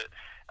Googled it.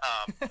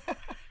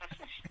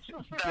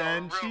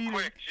 Ben real cheated.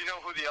 Quick, do you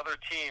know who the other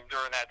team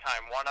during that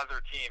time? One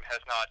other team has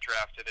not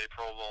drafted a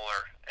Pro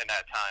Bowler in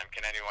that time.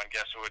 Can anyone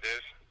guess who it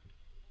is?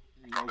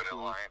 Probably the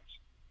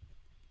Lions.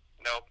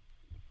 Nope.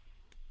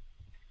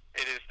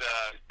 It is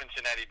the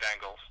Cincinnati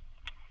Bengals.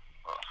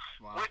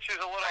 Wow. Which is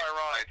a little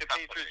ironic. The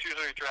Patriots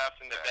usually draft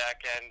in the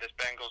back end. The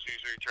Bengals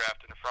usually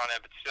draft in the front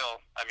end. But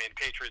still,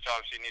 Patriots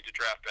obviously need to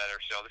draft better.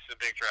 So this is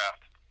a big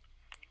draft.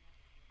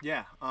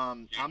 Yeah,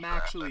 I'm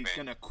actually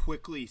going to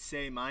quickly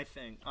say my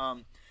thing.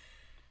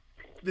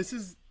 This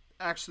is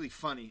actually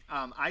funny.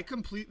 I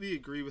completely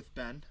agree with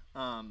Ben.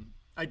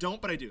 I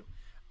don't, but I do.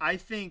 I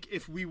think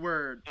if we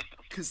were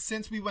 – because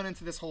since we went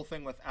into this whole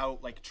thing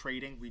without,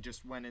 trading, we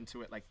just went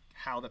into it,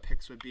 how the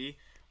picks would be.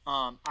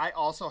 I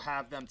also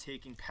have them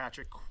taking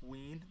Patrick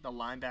Queen, the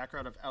linebacker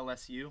out of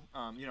LSU,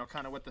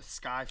 kind of with the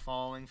sky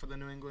falling for the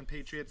New England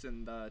Patriots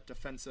and the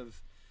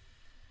defensive –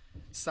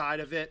 side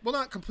of it. Well,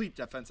 not complete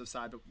defensive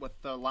side, but with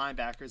the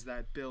linebackers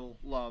that Bill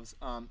loves.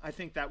 I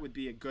think that would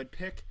be a good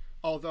pick.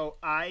 Although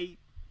I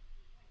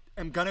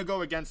am going to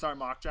go against our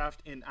mock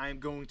draft, and I am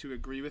going to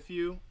agree with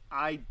you.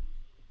 I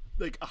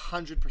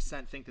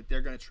 100% think that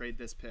they're going to trade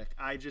this pick.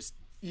 I just,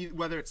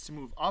 whether it's to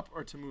move up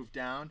or to move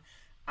down,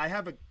 I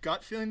have a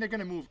gut feeling they're going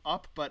to move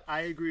up, but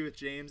I agree with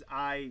James.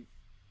 I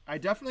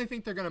definitely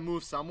think they're going to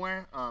move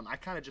somewhere. I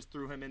kind of just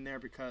threw him in there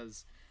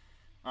because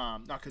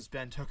not because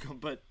Ben took him,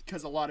 but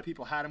because a lot of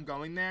people had him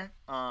going there.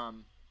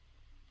 And,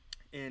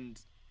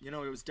 it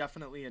was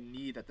definitely a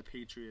need that the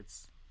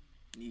Patriots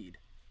need.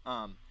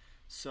 But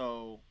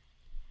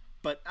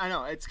I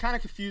know it's kind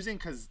of confusing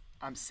because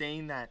I'm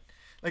saying that,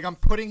 I'm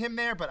putting him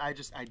there, but I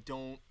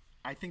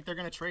think they're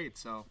going to trade.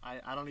 So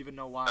I don't even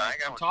know why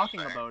I'm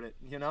talking about it,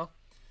 Yeah,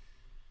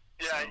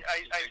 so,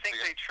 I think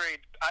they trade.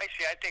 I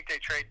think they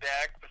trade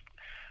back.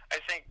 I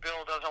think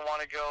Bill doesn't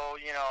want to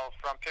go,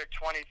 from pick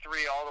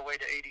 23 all the way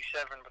to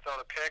 87 without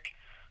a pick.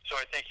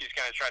 So I think he's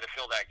going to try to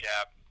fill that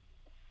gap.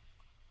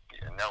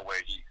 Yeah, no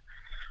way he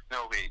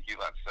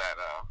lets that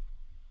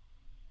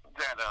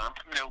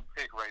no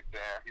pick right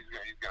there. He's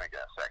gonna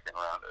get a second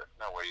rounder.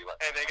 No way he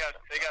lets. Hey,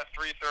 they got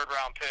 3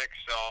 third-round picks,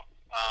 so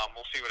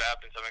we'll see what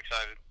happens. I'm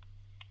excited.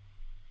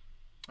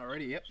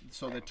 Alrighty, yep.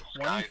 So the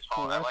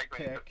 24th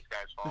pick.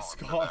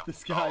 The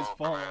sky's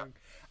falling.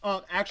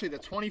 Actually, the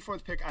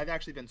 24th pick, I've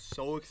actually been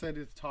so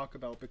excited to talk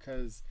about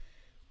because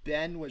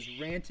Ben was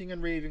ranting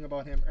and raving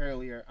about him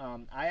earlier.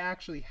 I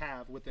actually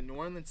have, with the New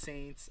Orleans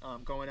Saints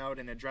going out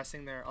and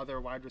addressing their other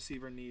wide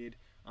receiver need,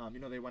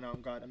 they went out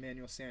and got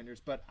Emmanuel Sanders,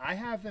 but I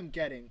have them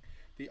getting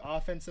the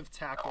offensive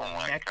tackle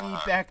Mekhi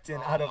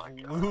Becton out of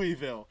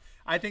Louisville.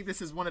 I think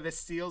this is one of the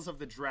steals of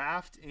the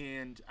draft,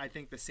 and I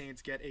think the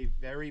Saints get a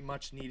very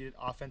much needed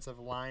offensive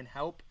line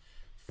help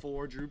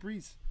for Drew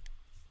Brees.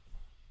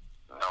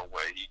 No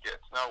way he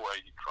drops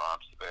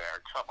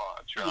there. Come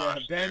on,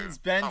 Josh. Yeah,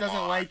 Ben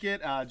doesn't like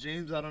it.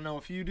 James, I don't know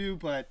if you do,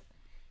 but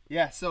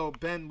yeah. So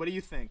Ben, what do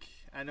you think?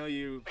 I know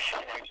you.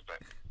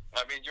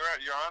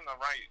 You're on the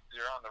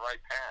right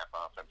path.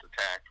 Offensive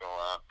tackle.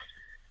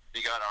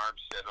 You got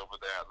Armstead over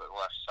there on the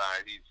left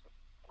side. He's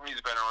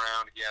been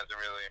around. He hasn't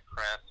really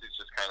impressed. He's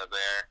just kind of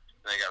there.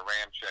 And they got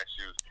Ramczyk,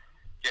 who's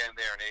getting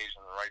there in age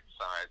on the right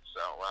side.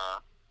 So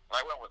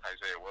I went with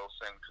Isaiah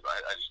Wilson because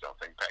I just don't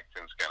think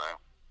Becton's gonna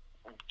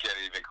get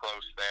even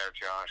close there,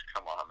 Josh.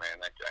 Come on, man.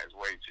 That guy's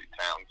way too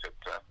talented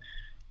to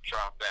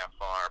drop that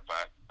far.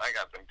 But I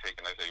got them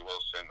taking Isaiah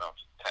Wilson off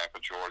tackle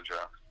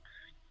Georgia.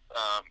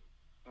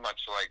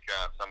 Much like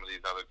some of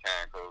these other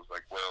tackles,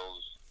 like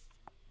Wills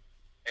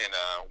and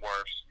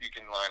Worse, you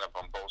can line up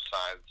on both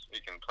sides.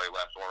 You can play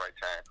left or right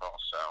tackle.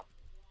 So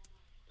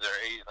they're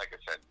like I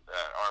said,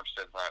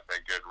 Armstead's not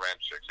that good.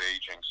 Renchick's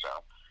aging, so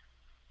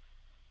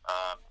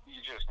you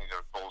just need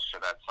to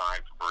bolster that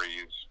side for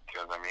Breeze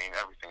because I mean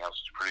everything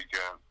else is pretty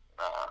good.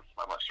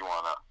 Unless you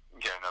want to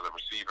get another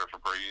receiver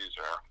for Breeze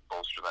or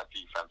bolster that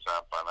defense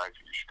up, but I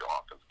think you should go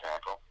offensive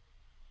tackle.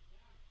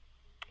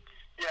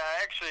 Yeah,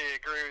 I actually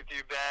agree with you,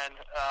 Ben.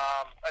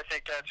 I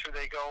think that's who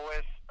they go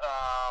with.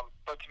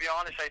 But to be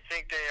honest, I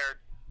think they are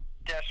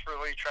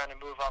desperately trying to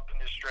move up in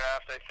this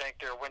draft. I think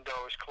their window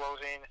is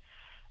closing.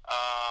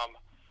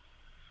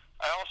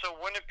 I also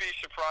wouldn't be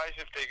surprised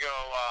if they go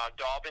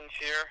Dobbins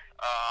here,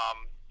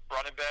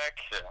 running back,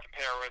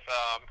 compare with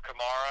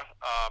Kamara.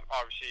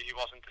 Obviously, he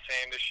wasn't the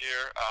same this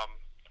year.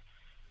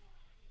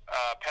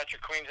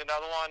 Patrick Queen's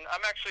another one. I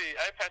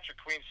have Patrick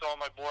Queen still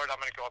on my board. I'm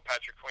going to go with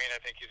Patrick Queen.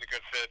 I think he's a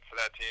good fit for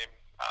that team.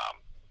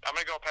 I'm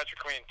going to go with Patrick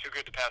Queen. Too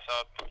good to pass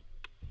up.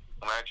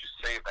 And I just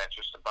say that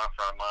just to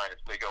buffer on mine. If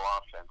they go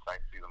offense, I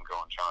see them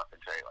going Jonathan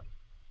Taylor.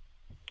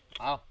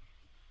 Wow.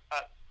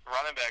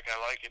 Running back, I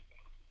like it.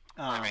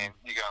 I mean,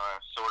 you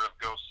gotta sort of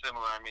go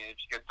similar. I mean, if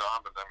you get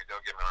Dobbins, I mean,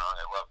 don't get me wrong,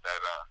 I love that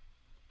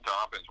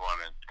Dobbins one.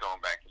 And going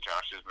back to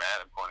Josh's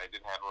Madden point, I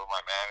didn't have him on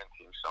my Madden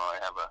team, so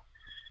I have a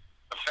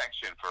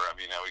affection for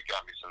him. You know, he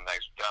got me some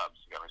nice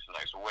dubs, he got me some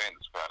nice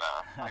wins. But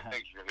I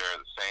think if you're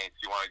the Saints,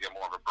 you want to get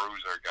more of a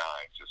bruiser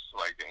guy, just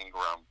like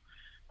Ingram.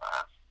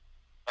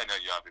 I know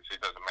you obviously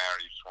it doesn't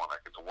matter. You just want to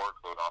get the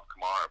workload off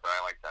Kamara, but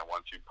I like that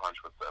 1-2 punch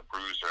with the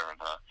bruiser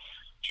and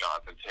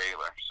Jonathan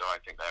Taylor. So I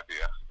think that'd be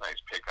a nice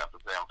pickup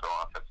if they don't go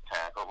offensive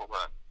tackle.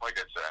 But like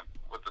I said,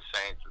 with the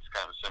Saints, it's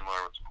kind of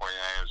similar with the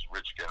 49ers.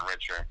 Rich getting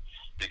richer.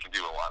 They can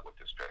do a lot with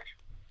this pick.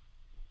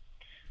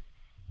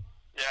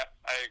 Yeah,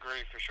 I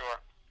agree for sure.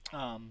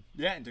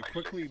 Yeah, and to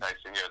quickly... Nice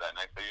to hear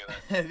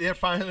that. They're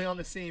finally on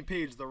the same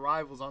page. The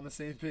rivals on the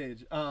same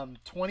page.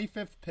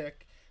 25th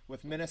pick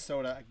with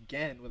Minnesota,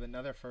 again with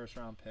another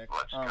first-round pick.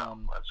 Let's go.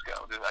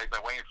 I've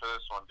been waiting for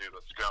this one, dude.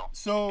 Let's go.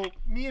 So,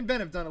 me and Ben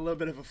have done a little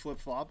bit of a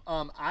flip-flop.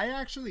 I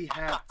actually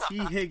have T.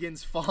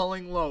 Higgins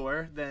falling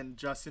lower than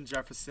Justin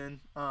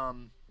Jefferson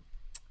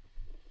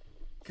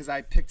because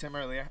I picked him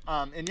earlier.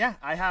 And, yeah,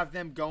 I have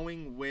them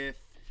going with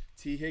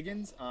T.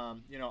 Higgins.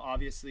 You know,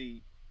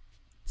 obviously,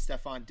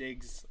 Stephon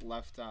Diggs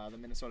left the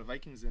Minnesota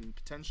Vikings, and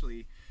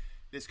potentially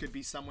this could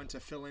be someone to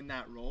fill in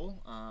that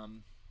role,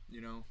 you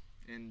know,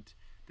 and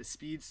the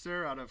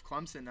speedster out of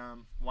Clemson.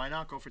 Why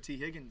not go for T.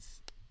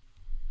 Higgins?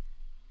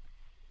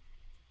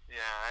 Yeah,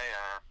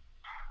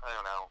 I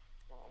don't know.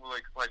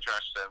 Like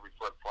Josh said, we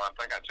flip-flopped.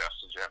 I got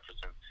Justin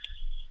Jefferson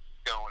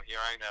going here.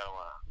 I know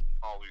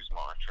all these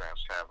mock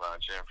drafts have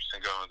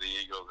Jefferson going to the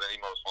Eagles, and he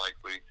most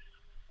likely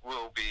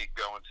will be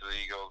going to the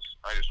Eagles.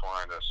 I just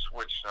wanted to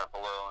switch it up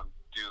a little and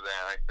do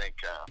that. I think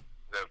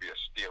that would be a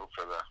steal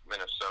for the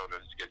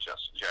Minnesota to get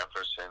Justin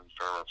Jefferson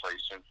for a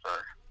replacement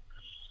for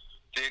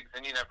Diggs,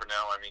 and you never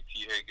know. I mean,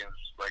 T. Higgins,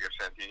 like I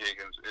said, T.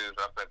 Higgins is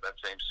up at that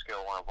same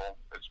skill level.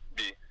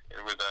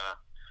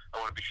 I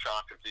wouldn't be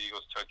shocked if the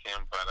Eagles took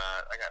him, but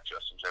I got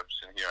Justin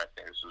Jefferson here. I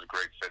think this is a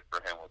great fit for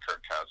him with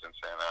Kirk Cousins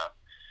and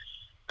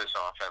this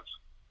offense.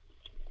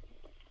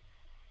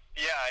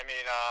 Yeah, I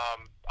mean,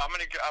 I'm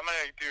gonna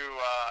do.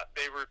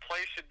 They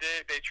replace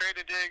they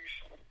traded Diggs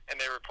and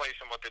they replace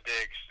him with the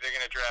Diggs. They're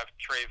gonna draft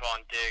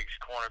Trayvon Diggs,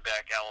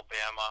 cornerback,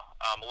 Alabama.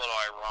 A little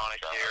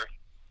ironic here.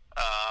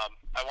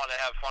 I want to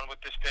have fun with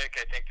this pick.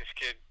 I think this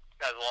kid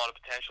has a lot of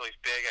potential. He's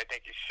big. I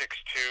think he's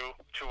 6'2",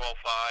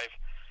 205.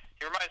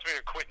 He reminds me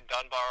of Quentin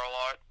Dunbar a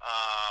lot.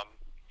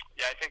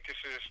 Yeah, I think this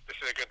is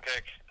a good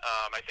pick.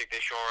 I think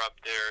they shore up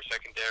their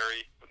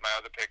secondary. With my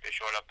other pick, they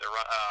shored up their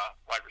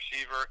wide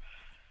receiver.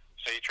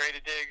 So you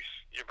traded Diggs,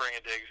 you bring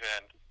a Diggs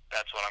in.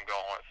 That's what I'm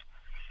going with.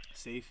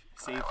 Safe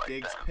like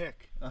Diggs that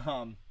pick.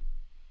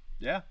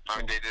 Yeah.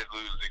 I mean, they did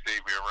lose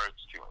Xavier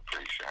Rhodes too, I'm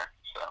pretty sure.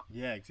 So.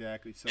 Yeah,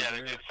 exactly. So yeah,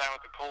 they did sign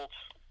with the Colts.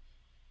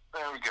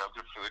 There we go.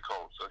 Good for the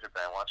Colts. Look at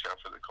that. Watch out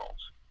for the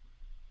Colts.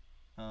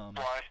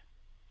 Why?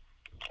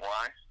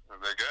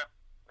 They're good.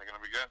 They're going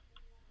to be good.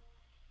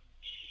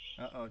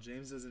 Uh-oh,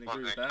 James doesn't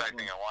agree with that one.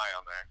 Wasn't expecting a Y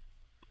on there.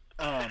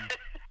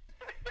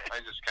 I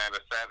just kind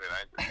of said it.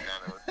 I just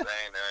kind of was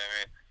saying it. I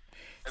mean,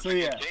 it's so,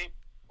 yeah.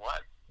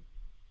 What?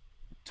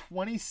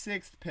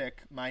 26th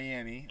pick,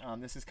 Miami.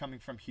 This is coming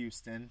from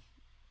Houston.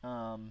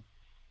 And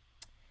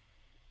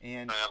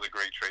another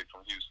great trade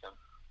from Houston.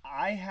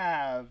 I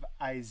have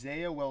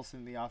Isaiah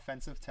Wilson, the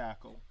offensive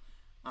tackle,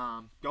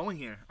 going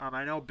here.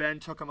 I know Ben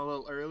took him a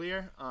little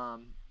earlier.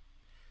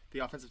 The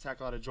offensive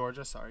tackle out of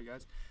Georgia. Sorry,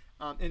 guys.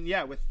 And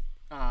yeah, with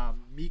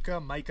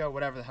Micah,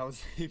 whatever the hell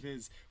his name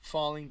is,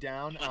 falling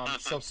down.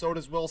 So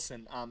does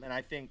Wilson. And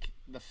I think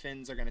the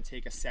Finns are going to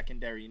take a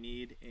secondary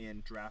need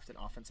and draft an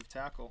offensive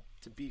tackle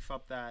to beef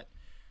up that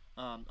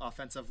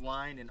offensive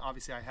line, and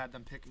obviously I had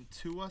them picking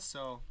Tua,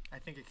 so I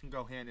think it can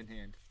go hand in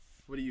hand.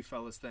 What do you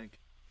fellas think?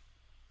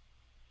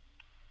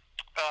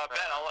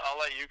 Ben, I'll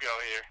let you go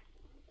here.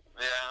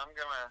 Yeah, I'm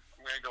gonna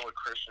go with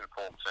Christian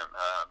Fulton,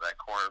 that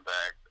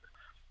cornerback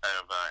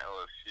out of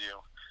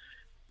LSU.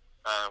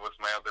 With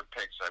my other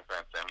picks, I've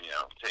got them,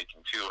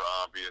 taking Tua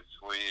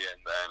obviously, and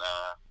then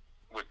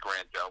with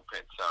Grant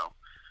Delpit. So,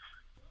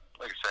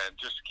 like I said,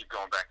 just to keep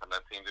going back on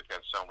that theme, they've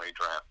got so many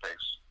draft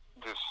picks.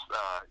 Just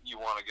you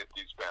want to get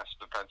these best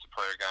defensive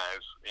player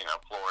guys.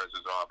 Flores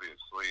is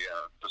obviously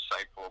a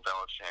disciple of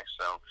Belichick,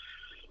 so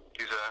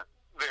he's a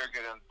very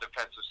good on the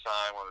defensive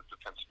side, one of the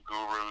defensive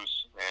gurus,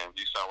 and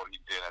you saw what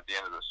he did at the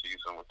end of the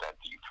season with that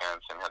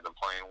defense and had them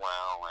playing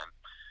well and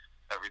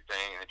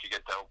everything. And if you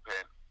get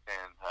Delpit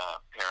and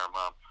pair him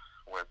up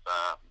with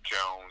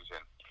Jones,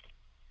 and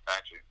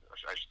actually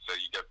I should say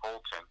you get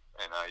Bolton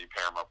and you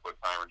pair him up with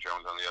Byron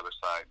Jones on the other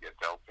side, get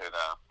Delpit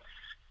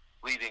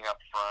leading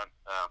up front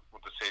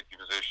with the safety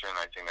position.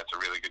 I think that's a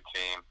really good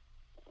team.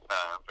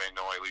 Van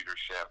Noy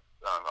leadership,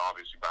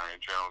 obviously Byron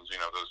Jones,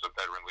 those are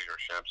veteran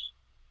leaderships.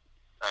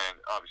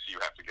 And obviously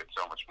you have to get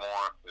so much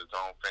more, the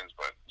Dolphins,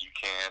 but you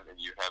can, and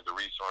you have the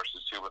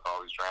resources too with all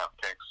these draft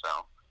picks.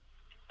 So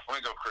I'm going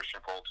to go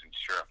Christian Fulton to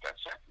shore up that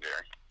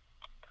secondary.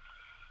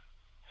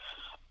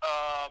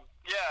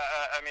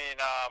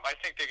 I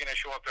think they're going to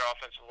show up their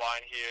offensive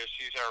line here.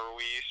 Cesar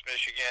Ruiz,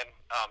 Michigan,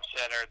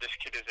 center. This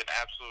kid is an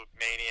absolute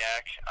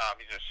maniac.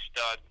 He's a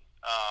stud.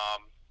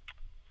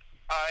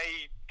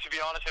 To be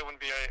honest, I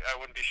wouldn't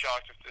be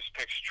shocked if this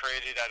pick's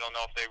traded. I don't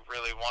know if they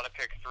really want to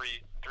pick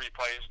three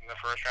players in the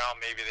first round.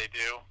 Maybe they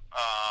do.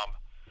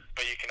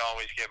 But you can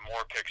always get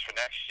more picks for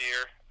next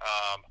year.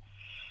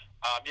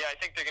 I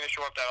think they're going to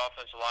show up that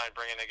offensive line,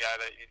 bring in a guy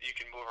that you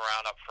can move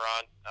around up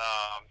front.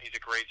 He's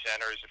a great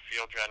center. He's a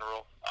field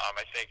general.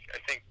 I think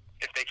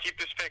if they keep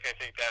this pick, I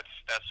think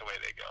that's the way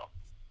they go.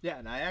 Yeah,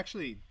 and I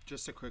actually,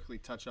 just to quickly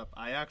touch up,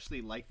 I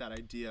actually like that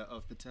idea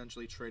of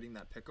potentially trading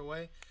that pick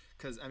away.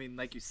 Because,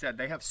 like you said,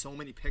 they have so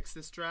many picks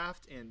this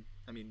draft. And,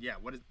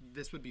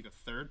 this would be the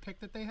third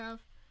pick that they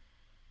have?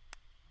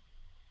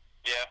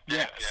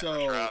 Yeah.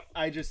 So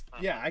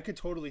I could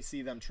totally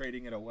see them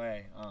trading it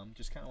away.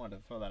 Just kind of wanted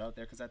to throw that out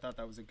there because I thought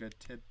that was a good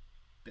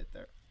tidbit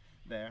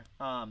there.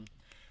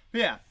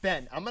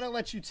 Ben, I'm gonna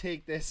let you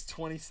take this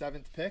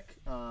 27th pick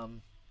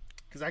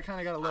because I kind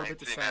of got a little bit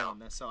to say on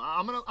this. So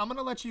I'm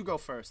gonna let you go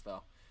first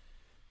though.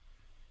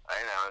 I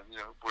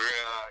know. We're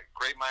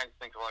great minds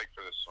think alike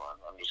for this one.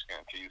 I'm just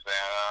gonna tease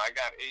that. I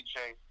got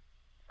AJ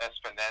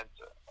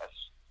Espineta.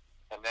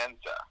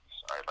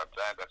 Sorry about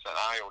that. That's an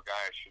Iowa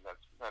guy.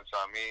 That's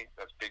on me.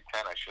 That's Big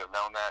Ten. I should have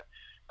known that.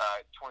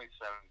 27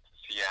 to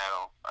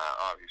Seattle.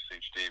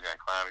 Obviously,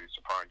 Jadeveon Clowney's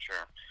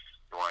departure.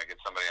 You want to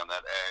get somebody on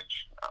that edge.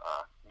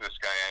 This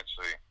guy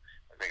actually,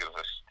 I think it was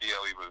a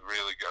steal. He was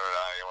really good at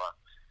Iowa.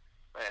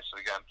 I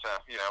actually got to,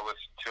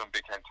 listen to him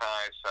Big Ten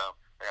ties. So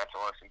I got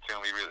to listen to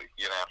him. He really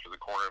get after the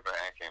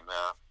quarterback and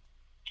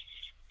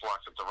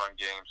blocks up the run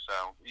game.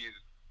 So he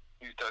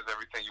does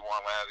everything you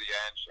want out of the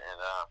edge, and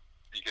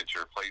you get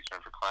your replacement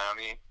for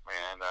Clowney,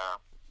 and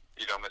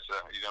you don't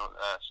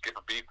skip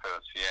a beat for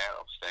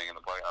Seattle staying in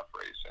the playoff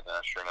race and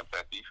shoring up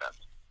that defense.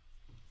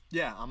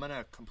 Yeah, I'm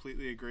gonna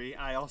completely agree.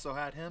 I also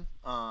had him,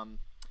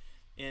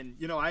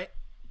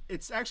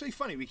 it's actually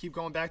funny. We keep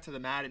going back to the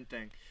Madden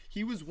thing.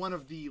 He was one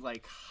of the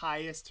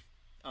highest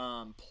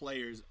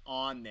players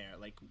on there.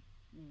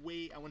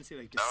 I want to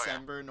say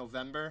December,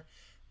 November.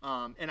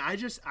 And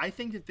I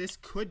think that this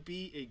could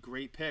be a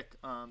great pick.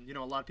 A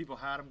lot of people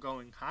had him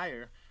going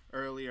higher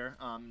earlier,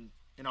 and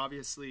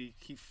obviously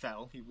he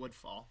fell. He would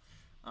fall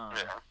a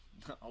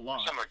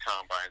lot. Some of the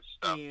combine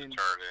stuff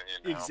deterred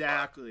it.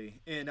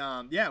 Exactly. And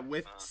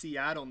with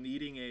Seattle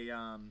needing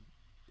a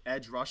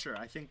edge rusher,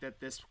 I think that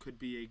this could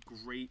be a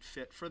great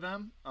fit for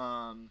them.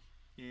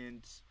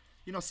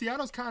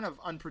 Seattle's kind of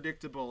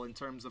unpredictable in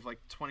terms of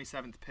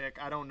 27th pick.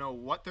 I don't know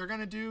what they're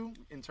gonna do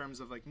in terms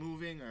of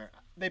moving, or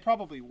they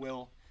probably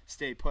will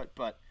stay put,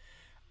 but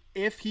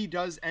if he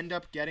does end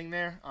up getting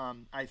there,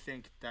 I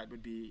think that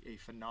would be a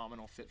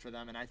phenomenal fit for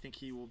them, and I think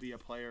he will be a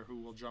player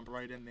who will jump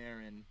right in there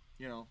and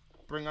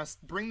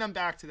bring them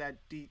back to that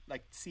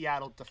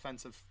Seattle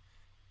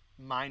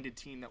defensive-minded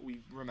team that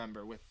we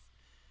remember with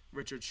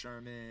Richard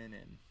Sherman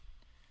and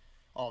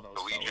all those.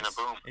 The Legion of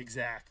Boom.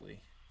 Exactly.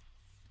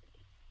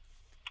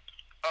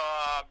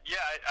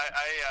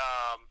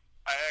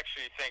 I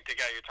actually think the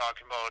guy you're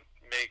talking about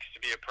makes to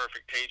be a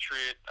perfect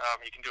Patriot.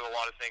 He can do a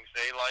lot of things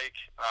they like.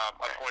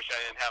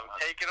 Unfortunately, I didn't have him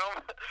taking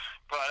him,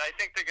 but I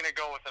think they're going to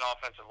go with an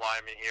offensive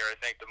lineman here. I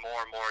think the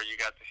more and more you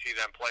got to see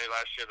them play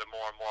last year, the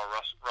more and more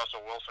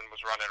Russell Wilson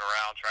was running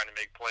around trying to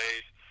make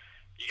plays.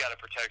 You got to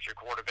protect your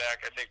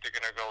quarterback. I think they're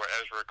going to go with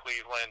Ezra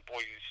Cleveland,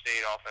 Boise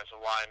State offensive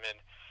lineman,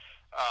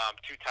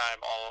 two-time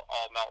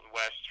All Mountain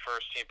West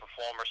first-team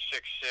performer,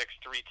 6'6",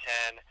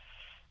 310.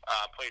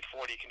 Played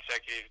 40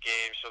 consecutive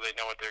games, so they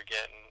know what they're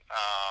getting.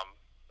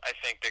 I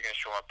think they're going to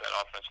show up that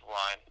offensive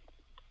line.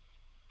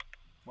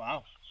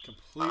 Wow,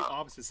 complete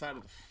opposite side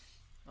of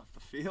the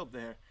field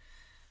there.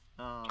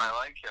 I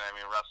like it. I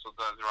mean, Russell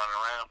does run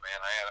around, man.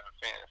 I had him in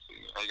fantasy.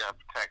 You got to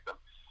protect him.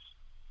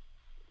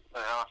 The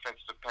offense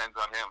depends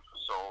on him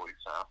solely,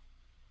 so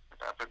you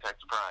got to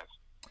protect the prize.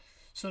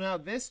 So now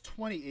this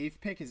 28th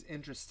pick is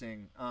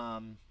interesting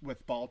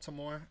with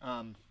Baltimore.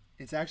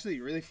 It's actually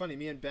really funny.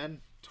 Me and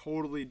Ben,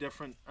 totally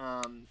different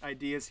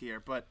ideas here,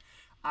 but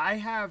I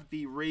have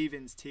the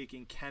Ravens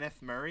taking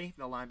Kenneth Murray,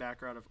 the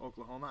linebacker out of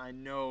Oklahoma. I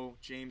know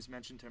James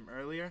mentioned him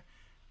earlier.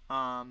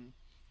 And,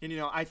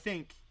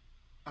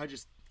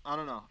 I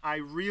don't know. I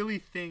really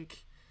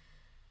think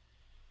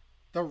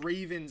the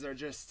Ravens are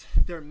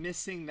they're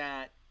missing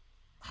that.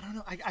 I don't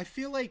know. I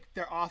feel like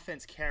their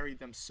offense carried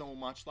them so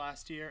much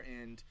last year,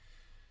 and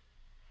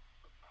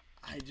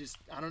I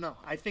don't know.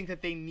 I think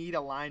that they need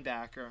a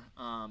linebacker,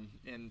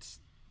 and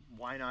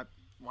why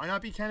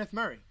not be Kenneth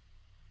Murray?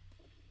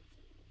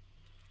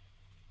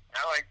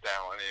 I like that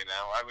one.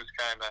 I was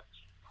kind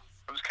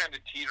of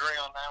teetering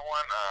on that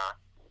one.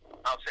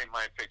 I'll say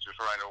my pick just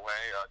right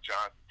away.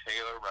 Jonathan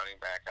Taylor,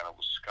 running back out of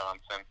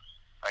Wisconsin.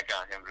 I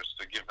got him just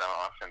to give that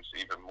offense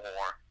even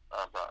more.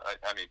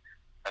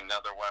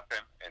 Another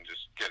weapon and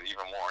just get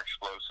even more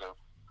explosive.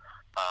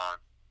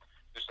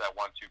 Just that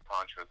 1-2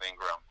 punch with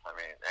Ingram. I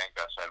mean, and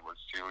Gus Edwards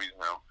too. He's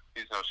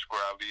no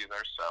scrub either.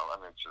 So I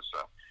mean, it's just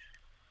a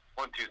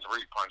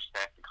 1-2-3 punch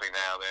technically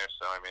now there.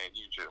 So I mean,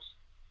 you just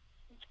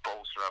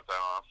bolster up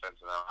that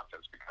offense, and that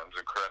offense becomes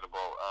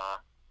incredible.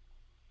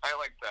 I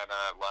like that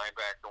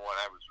linebacker one.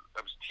 I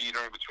was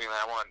teetering between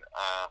that one.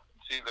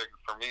 See,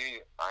 for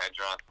me, I had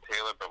Jonathan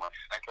Taylor, but my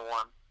second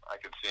one,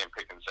 I could see him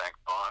picking Zach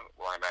Bond,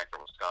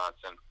 linebacker,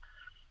 Wisconsin.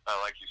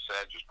 Like you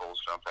said, just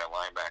bolster up that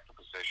linebacker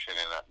position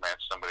and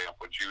match somebody up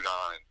with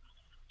Judon. And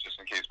just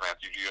in case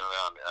Matthew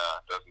Judon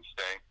doesn't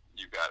stay,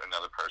 you got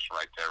another person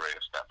right there ready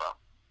to step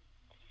up.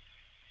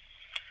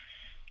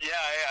 Yeah,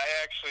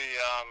 I actually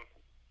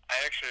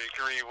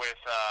agree with,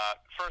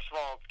 first of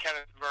all,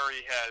 Kenneth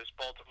Murray has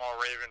Baltimore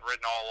Raven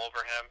written all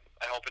over him.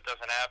 I hope it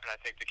doesn't happen. I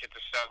think the kid's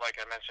a stud,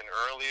 like I mentioned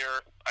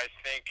earlier. I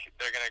think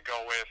they're going to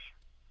go with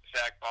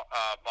Zach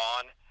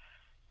Bond.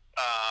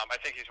 I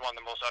think he's one of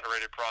the most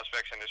underrated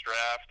prospects in this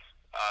draft.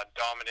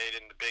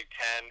 Dominated in the Big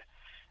Ten.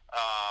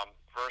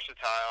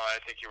 Versatile. I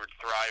think he would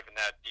thrive in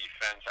that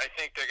defense. I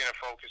think they're going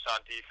to focus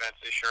on defense.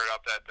 They shored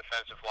up that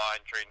defensive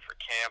line, trading for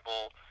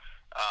Campbell.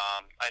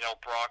 I know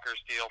Brocker's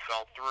deal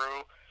fell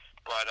through,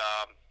 but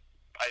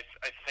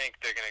I think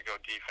they're going to go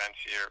defense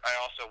here. I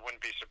also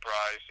wouldn't be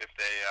surprised if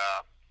they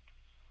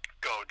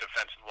go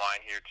defensive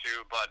line here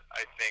too, but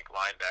I think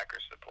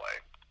linebackers to play.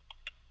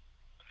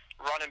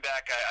 Running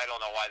back, I don't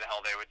know why the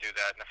hell they would do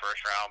that in the first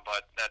round,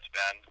 but that's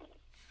Ben.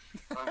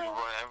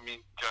 I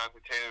mean,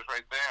 Jonathan Taylor's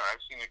right there. I've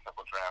seen a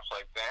couple drafts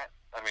like that.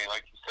 I mean,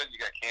 like you said, you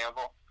got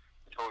Campbell.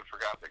 I totally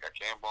forgot they got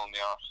Campbell in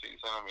the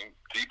offseason. I mean,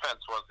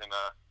 defense wasn't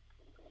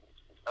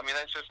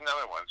that's just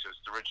another one. It's just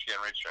the rich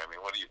getting richer. I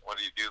mean, what do you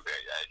do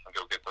there? Yeah, you can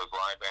go get those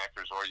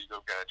linebackers, or you go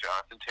get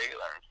Jonathan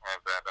Taylor and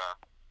have that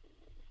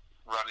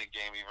running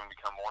game even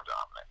become more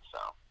dominant.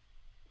 So,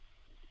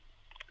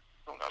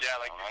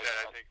 yeah, like you said,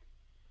 I think.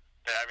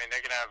 Yeah, I mean, they're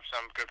going to have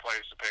some good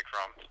players to pick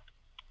from.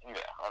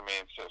 Yeah, I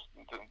mean, it's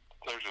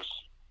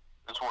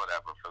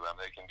whatever for them.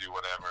 They can do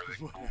whatever. They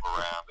can move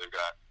around.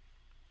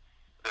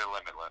 They're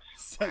limitless.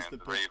 Says and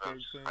the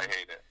Ravens, I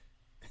hate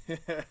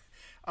it.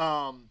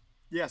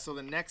 Yeah, so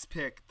the next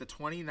pick, the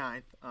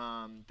 29th,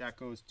 that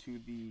goes to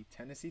the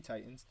Tennessee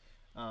Titans.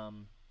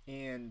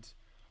 And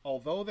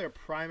although their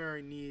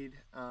primary need,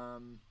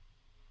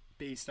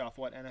 based off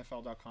what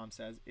NFL.com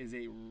says, is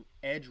a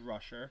edge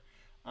rusher,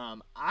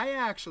 I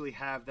actually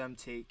have them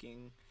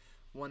taking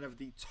one of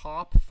the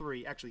top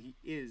three. Actually, he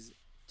is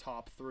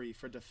top three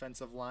for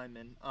defensive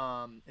linemen,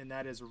 and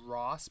that is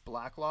Ross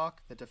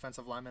Blacklock, the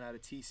defensive lineman out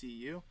of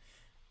TCU.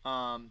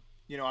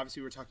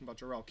 Obviously we're talking about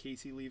Jarrell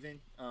Casey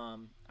leaving.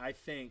 I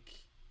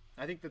think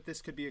that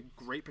this could be a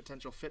great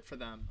potential fit for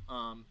them.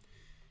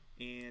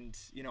 And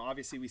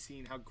obviously we've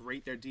seen how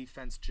great their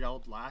defense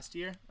gelled last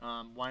year.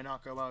 Why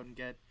not go out and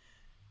get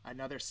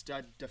another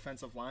stud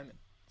defensive lineman?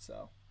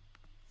 So.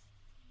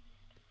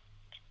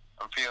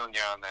 I'm feeling you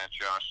on that,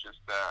 Josh.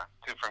 Just a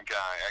different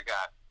guy. I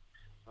got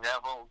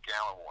Neville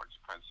Gallimore,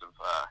 defensive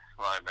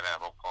lineman out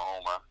of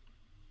Oklahoma.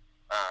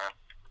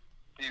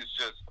 He's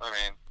just, I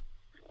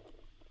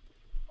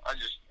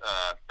just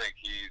think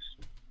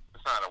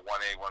it's not a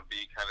 1A,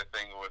 1B kind of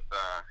thing with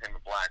him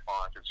and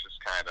Blacklock. It's just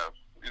kind of,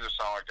 these are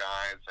solid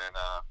guys, and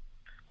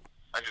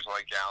I just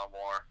like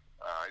Gallimore.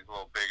 He's a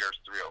little bigger,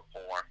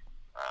 304.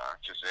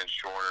 Just an inch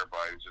shorter,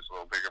 but he's just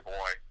a little bigger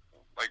boy.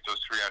 Like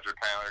those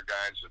 300-pounder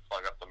guys that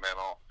plug up the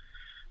middle.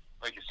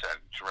 Like you said,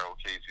 Jarrell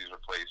Casey's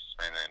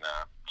replacement, and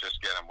just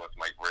get him with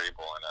Mike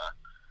Vrabel, and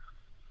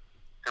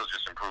he'll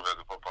just improve as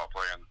a football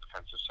player on the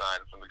defensive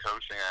side from the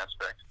coaching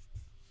aspect.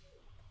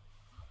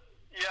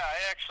 Yeah,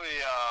 I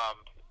actually,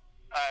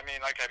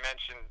 like I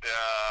mentioned,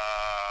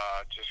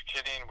 just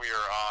kidding, we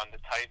are on the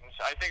Titans.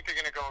 I think they're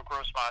going to go with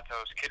Gross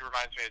Matos. Kid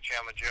reminds me of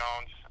Chandler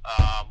Jones,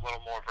 a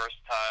little more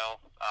versatile.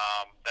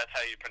 That's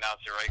how you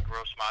pronounce it, right?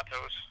 Gross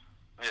Matos?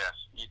 Yes,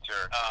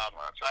 Eater.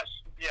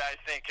 I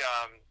think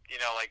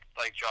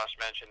like Josh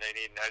mentioned, they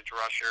need an edge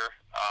rusher.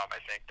 I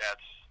think pair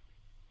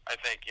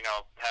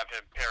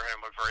him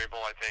with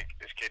Vrabel. I think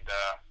this kid,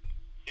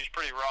 he's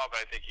pretty raw, but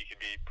I think he could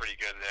be pretty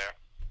good there.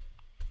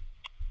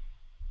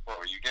 Well,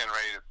 were you getting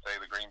ready to say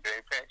the Green Bay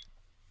pick?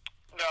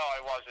 No,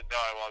 I wasn't.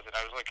 I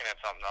was looking at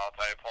something else.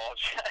 I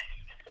apologize.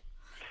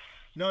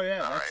 No,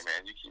 yeah. All right,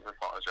 man. You keep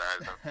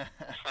apologizing.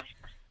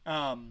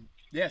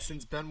 Yeah,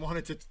 since Ben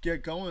wanted to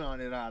get going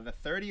on it, the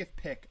 30th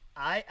pick,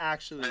 I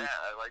like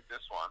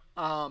this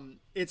one.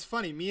 It's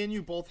funny. Me and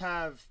you both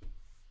have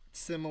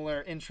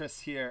similar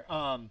interests here.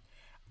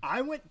 I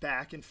went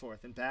back and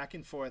forth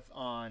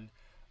on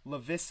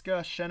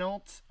Laviska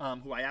Shenault,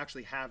 who I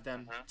actually have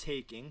them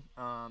taking,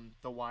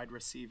 the wide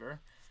receiver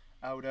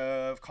out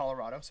of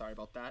Colorado. Sorry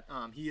about that.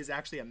 He is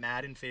actually a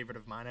Madden favorite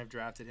of mine. I've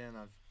drafted him.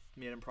 I've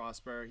made him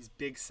prosper. He's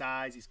big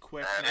size. He's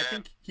quick. And I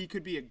think he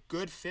could be a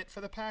good fit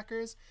for the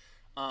Packers.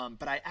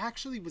 But I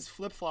actually was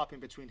flip-flopping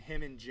between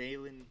him and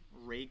Jalen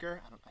Reagor.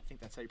 I think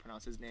that's how you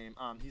pronounce his name.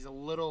 He's a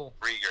little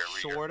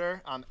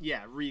shorter.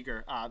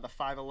 Reagor, the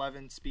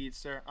 5'11"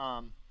 speedster.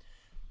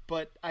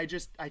 But I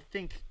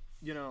think,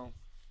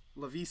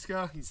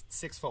 Laviska, he's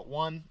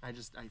 6'1". I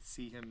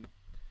see him.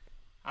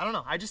 I don't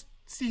know. I just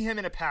see him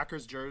in a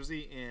Packers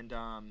jersey, and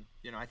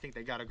I think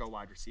they got to go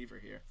wide receiver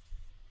here.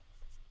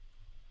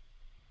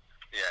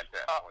 Yeah,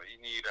 definitely. You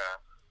need to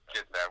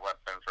get that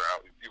weapon for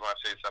out. You want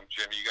to say something,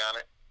 Jim? You got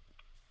it?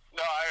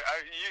 No,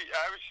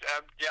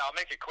 I'll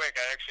make it quick.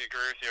 I actually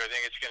agree with you. I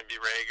think it's going to be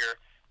Reagor.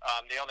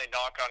 The only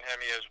knock on him,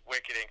 he has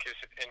wicked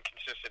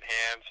inconsistent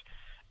hands.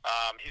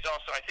 I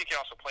think he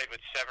also played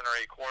with 7 or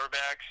 8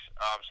 quarterbacks,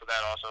 so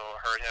that also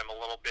hurt him a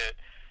little bit.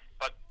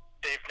 But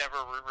they've never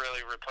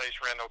really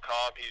replaced Randall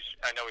Cobb.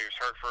 I know he was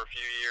hurt for a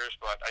few years,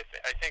 but I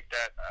think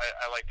that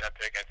I like that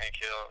pick. I think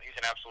he's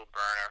an absolute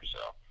burner.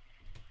 So.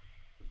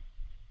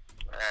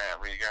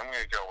 I'm going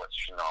to go with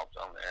Shenault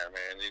on there,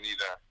 man. You need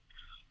to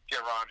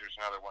get Rodgers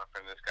another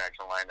weapon. This guy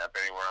can line up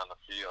anywhere on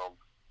the field.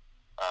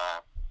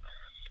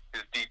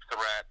 His deep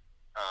threat.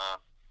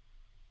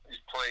 He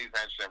plays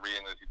faster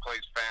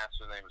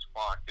than he was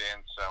clocked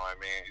in. So,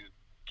 he's a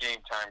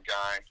game-time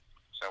guy.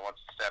 So once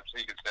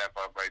he could step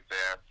up right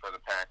there for the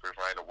Packers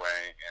right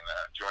away and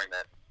join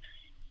that.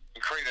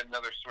 He created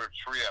another sort of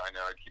trio. I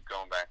know I keep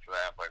going back to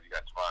that, but you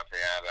got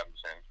Devontae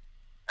Adams and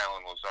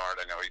Alan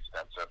Lazard. I know he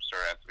steps up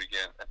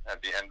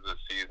at the end of the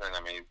season.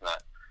 He's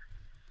not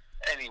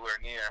anywhere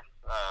near,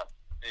 a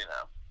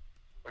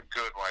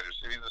good wide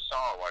receiver. He's a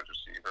solid wide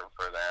receiver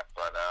for that.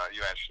 But you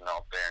add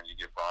Shenault there, and you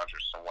give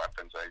Rodgers some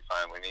weapons that he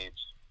finally needs,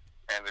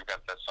 and they've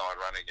got that solid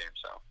running game.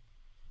 So.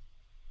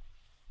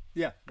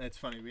 Yeah, that's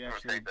funny. I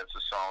think that's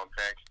a solid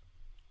pick.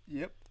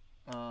 Yep.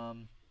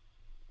 And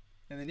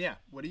then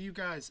what do you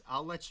guys?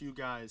 I'll let you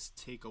guys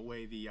take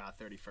away the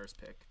 31st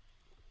pick.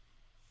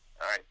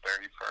 All right,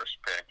 31st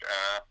pick.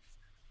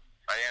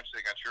 I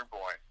actually got your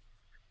boy,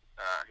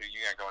 who you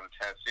got going to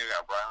Tennessee. We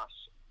got Ross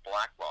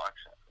Blacklock,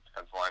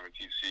 defensive lineman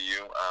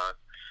TCU.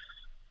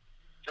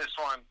 This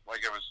one,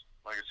 like I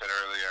said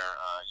earlier,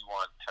 you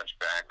want to touch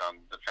back on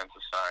the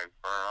defensive side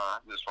for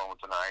this one with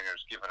the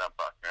Niners giving up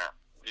Buckner.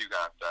 You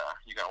got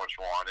what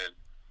you wanted.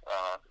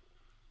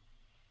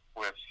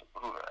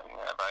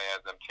 I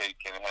had them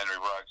taking Henry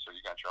Ruggs, so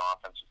you got your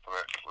offensive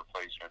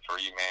replacement for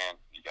E-Man.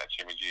 You got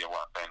Jimmy G a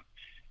weapon.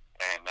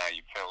 And now you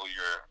fill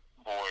your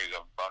void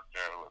of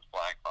Buckner with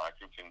Blacklock,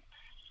 who can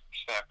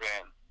step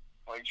in.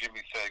 Like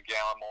Jimmy said,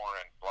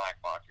 Gallimore and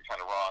Blacklock are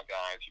kind of raw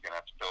guys. You're going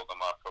to have to build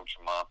them up, coach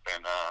them up.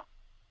 But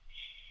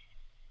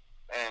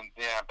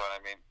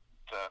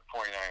the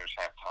 49ers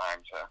have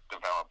time to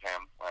develop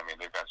him.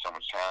 They've got so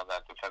much talent on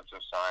that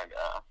defensive side,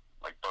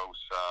 like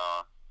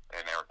Bosa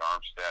and Eric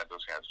Armstead.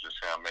 Those guys are just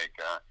going to make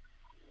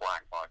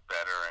Blacklock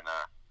better and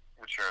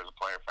mature as a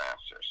player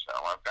faster.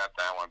 So I've got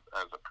that one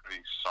as a pretty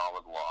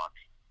solid lock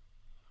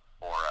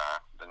for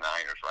the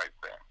Niners right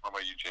there. What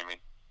about you, Jimmy?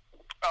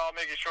 I'll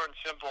make it short and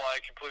simple. I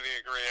completely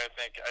agree. I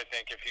think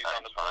if he's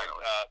on the board,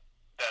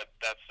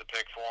 that's the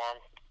pick for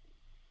him.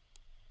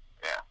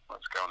 Yeah,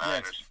 let's go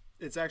Niners. Yeah,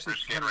 it's actually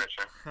funny.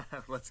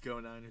 Let's go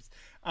Niners.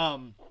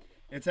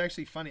 It's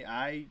actually funny.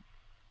 I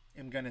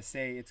am gonna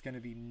say it's gonna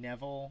be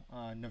Neville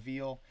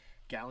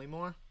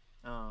Gallimore,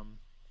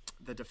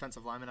 the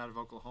defensive lineman out of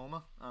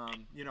Oklahoma.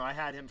 I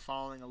had him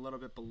falling a little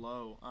bit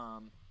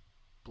below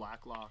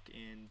Blacklock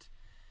and.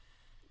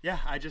 Yeah,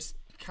 I just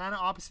kind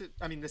of opposite.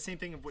 The same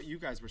thing of what you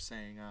guys were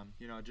saying.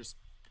 Just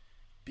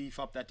beef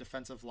up that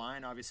defensive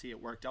line. Obviously,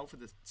 it worked out for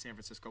the San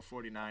Francisco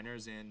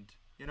 49ers, and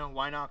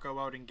why not go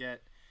out and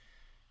get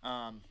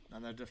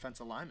another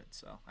defensive lineman?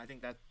 So I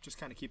think that just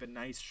kind of keep it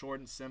nice, short,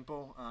 and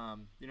simple.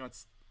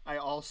 I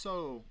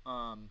also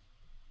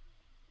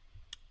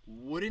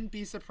wouldn't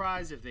be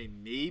surprised if they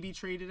maybe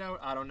traded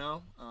out. I don't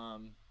know,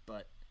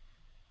 but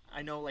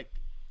I know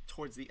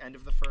towards the end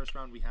of the first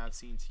round, we have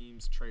seen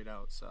teams trade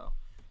out. So.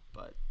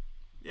 But,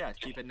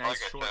 keep it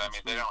nice, short, and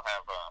sweet. They don't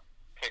have a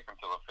pick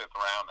until the 5th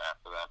round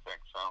after that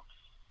pick, so.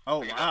 Oh,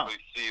 wow. Definitely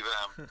see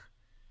them.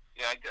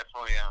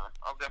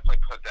 I'll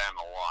definitely put that in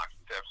the lock.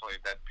 Definitely,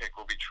 that pick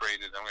will be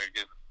traded. I'm going to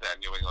give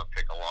that New England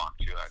pick a lock,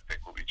 too. That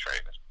pick will be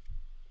traded.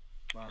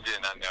 Wow. I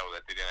did not know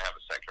that they didn't have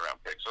a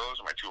second-round pick. So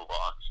those are my 2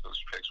 locks. Those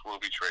picks will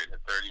be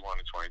traded, 31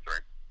 and 23.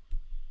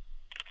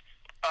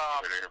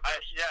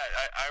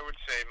 I would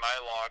say my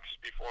locks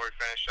before we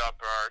finish up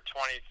are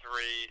 23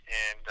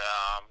 and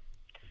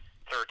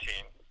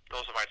 13.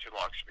 Those are my 2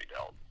 locks to be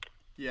dealt.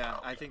 Yeah,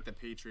 I think the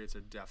Patriots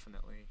are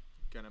definitely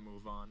going to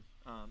move on.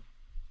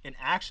 And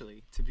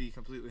actually, to be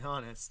completely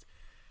honest,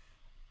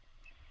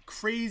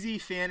 crazy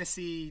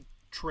fantasy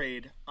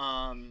trade.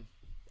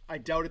 I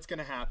doubt it's going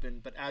to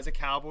happen, but as a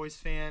Cowboys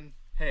fan,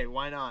 hey,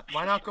 why not?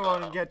 Why not go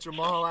out and get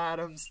Jamal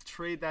Adams,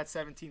 trade that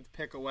 17th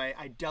pick away?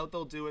 I doubt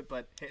they'll do it,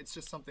 but hey, it's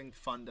just something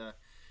fun to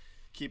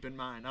keep in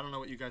mind. I don't know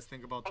what you guys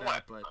think about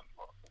that, but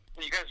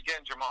you guys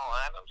getting Jamal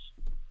Adams?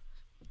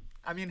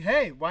 I mean,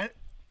 hey, why?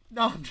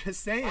 No, I'm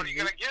just saying. What are you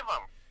gonna give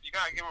him? You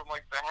gotta give him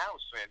like the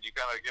house, man. You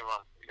gotta give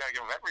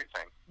him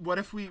everything. What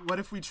if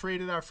we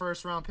traded our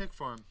first round pick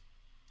for him?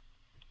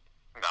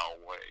 No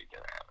way, get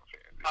out of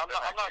here.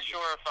 I'm not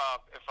sure if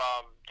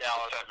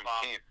Dallas.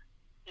 17th.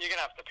 You're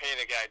gonna have to pay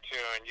the guy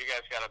too, and you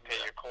guys gotta pay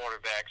your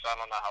quarterbacks. I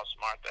don't know how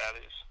smart that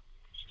is.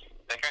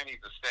 That guy needs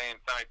to stay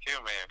inside too,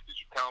 man. Did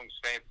you tell him to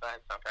stay inside?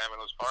 Stop having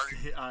those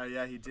parties.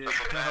 Yeah, he did.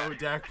 No,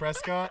 Dak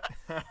Prescott.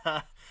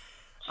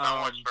 So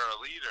much for a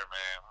leader,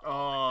 man.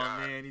 Oh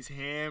man, he's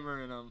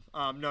hammering him.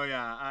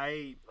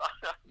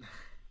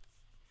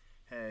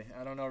 Hey,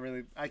 I don't know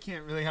really. I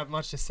can't really have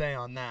much to say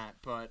on that,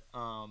 but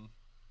I'm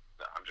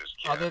just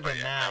kidding. Other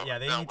than that,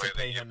 they need to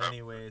pay him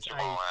anyways.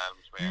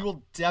 We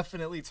will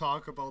definitely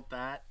talk about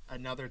that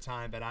another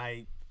time, but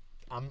I'm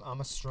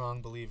a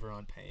strong believer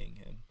on paying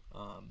him.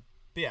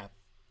 But yeah,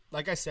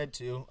 like I said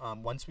too,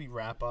 once we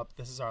wrap up,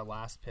 this is our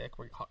last pick.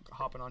 We're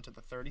hopping on to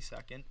the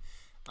 32nd.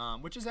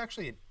 Which is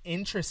actually an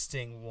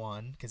interesting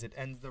one because it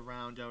ends the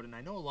round out, and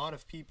I know a lot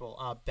of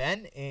people.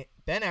 Ben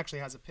actually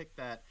has a pick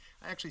that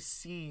I actually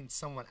seen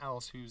someone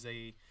else who's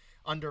a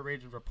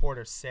underrated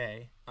reporter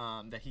say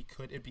that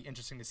it'd be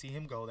interesting to see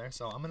him go there.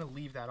 So I'm gonna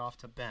leave that off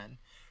to Ben,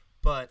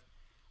 but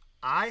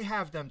I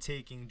have them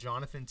taking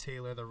Jonathan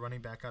Taylor, the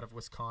running back out of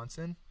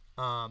Wisconsin.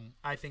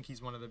 I think he's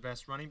one of the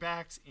best running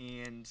backs,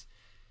 and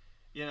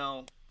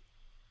I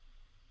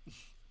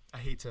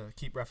hate to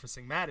keep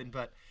referencing Madden,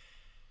 but.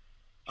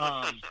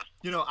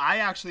 I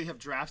actually have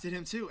drafted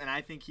him too, and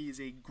I think he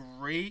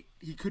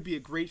could be a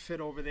great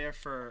fit over there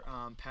for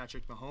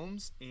Patrick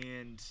Mahomes,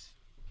 and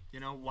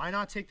why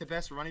not take the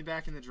best running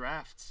back in the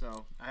draft?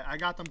 So I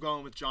got them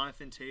going with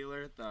Jonathan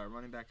Taylor, the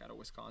running back out of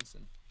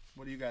Wisconsin.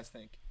 What do you guys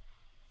think?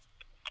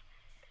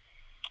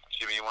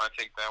 Jimmy, you want to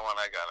take that one?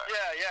 I got it.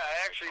 Yeah.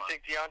 I actually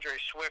think DeAndre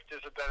Swift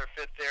is a better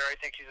fit there. I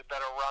think he's a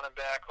better running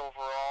back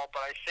overall.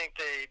 But I think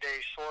they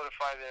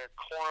solidify their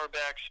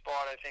cornerback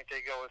spot. I think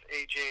they go with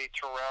A.J.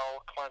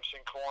 Terrell,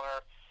 Clemson corner.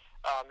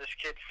 This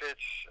kid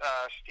fits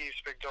Steve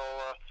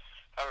Spagnuolo,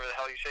 however the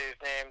hell you say his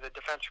name. The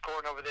defensive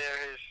coordinator over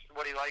there is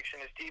what he likes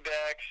in his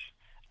D-backs.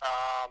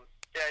 I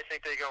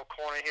think they go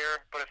corner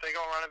here. But if they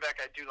go running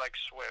back, I do like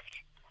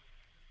Swift.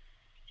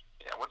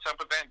 Yeah, what's up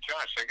with that,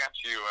 Josh? I got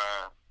you.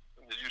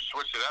 Did you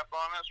switch it up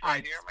on us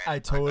here, man? I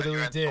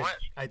totally did.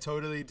 I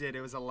totally did.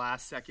 It was a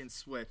last-second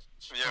switch.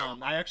 Yeah,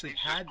 I actually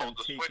had them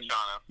taking.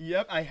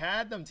 Yep, I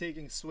had them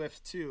taking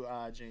Swift too.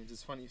 James,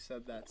 it's funny you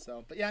said that.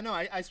 So, but yeah, no,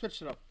 I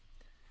switched it up.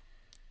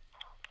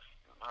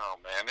 Oh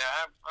man,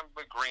 yeah, I'm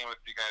agreeing with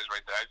you guys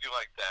right there. I do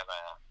like that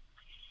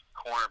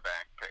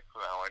cornerback pick.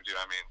 Well, I do.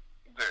 I mean,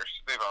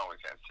 they've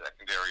always had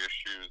secondary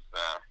issues.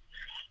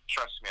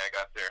 Trust me, I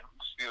got there.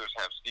 The Steelers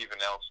have Steven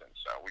Nelson,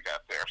 so we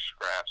got their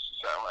scraps.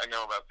 So I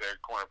know about their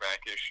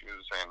cornerback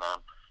issues, and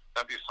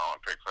that'd be a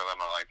solid pick for them.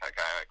 I like that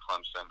guy at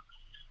Clemson.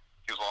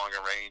 He's long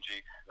and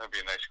rangy. That'd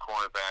be a nice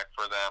cornerback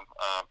for them.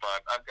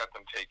 But I've got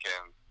them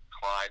taking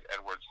Clyde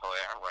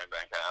Edwards-Helaire, right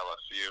back at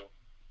LSU.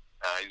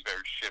 He's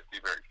very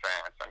shifty, very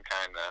fast. I'm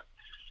kind of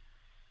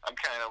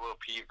a little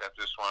peeved at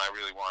this one. I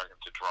really wanted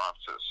him to drop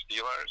to the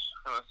Steelers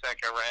in the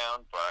second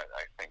round, but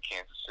I think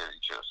Kansas City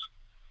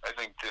I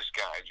think this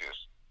guy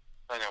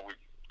I know we've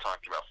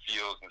talked about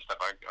fields and stuff.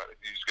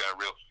 He's got a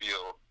real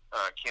feel,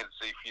 Kansas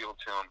City feel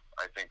to him.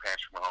 I think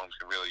Patrick Mahomes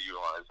can really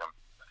utilize him,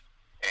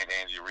 and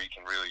Andy Reid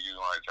can really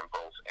utilize him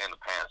both in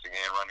the passing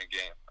and running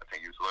game. I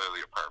think he's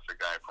literally a perfect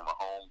guy for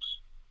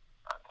Mahomes.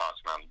 Toss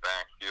him out in the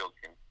backfield,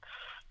 can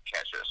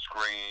catch a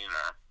screen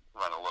or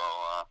run a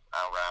little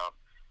out route,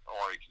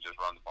 or he can just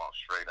run the ball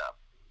straight up.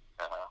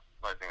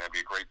 I think that'd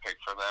be a great pick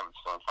for them and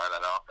solidify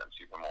that offense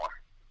even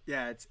more.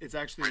 Yeah, it's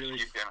actually really.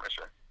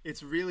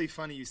 It's really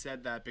funny you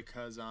said that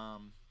because,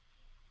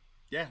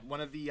 one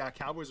of the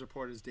Cowboys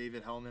reporters,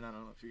 David Hellman, I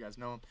don't know if you guys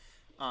know him.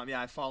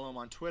 I follow him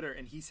on Twitter,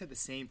 and he said the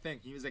same thing.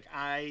 He was like,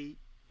 I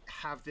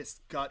have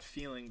this gut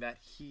feeling that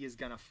he is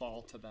going to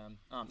fall to them.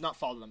 Not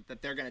fall to them,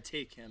 that they're going to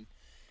take him.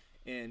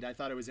 And I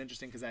thought it was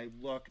interesting because I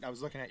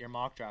was looking at your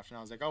mock draft, and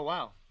I was like, oh,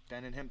 wow,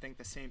 Ben and him think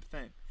the same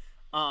thing.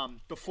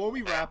 Before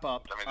we wrap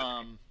up,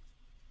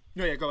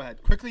 go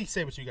ahead. Quickly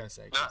say what you guys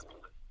say. This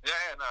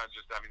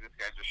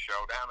guy just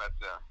showed down at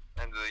the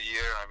end of the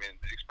year. I mean,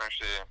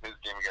 especially his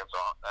game against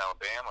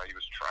Alabama, he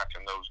was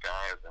tracking those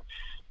guys and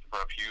he put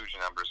up huge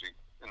numbers. He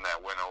in that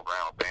win over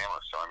Alabama.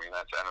 So, I mean,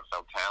 that's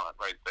NFL talent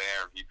right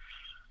there. He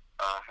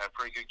had a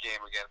pretty good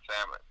game against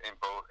them in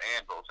both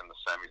in the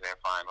semis and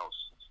finals.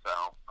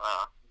 So,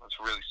 it's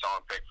a really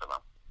solid pick for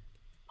them.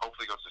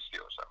 Hopefully goes to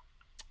Steelers,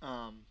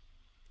 though.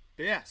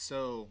 But yeah,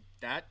 so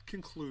that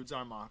concludes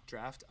our mock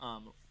draft.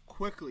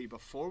 Quickly,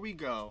 before we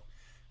go,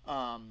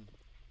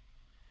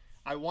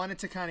 I wanted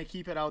to kind of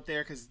keep it out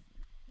there because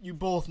you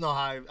both know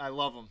how I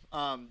love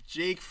him.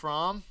 Jake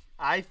Fromm,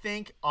 I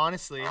think,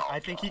 honestly, I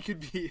think he could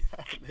be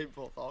 – they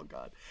both, oh,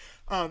 God.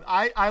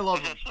 I love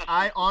him.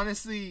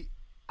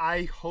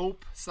 I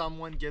hope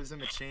someone gives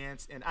him a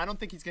chance, and I don't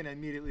think he's going to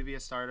immediately be a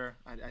starter.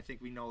 I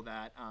think we know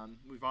that.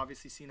 We've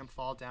obviously seen him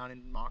fall down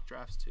in mock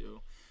drafts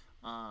too,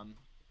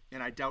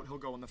 and I doubt he'll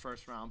go in the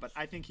first round. But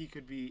I think he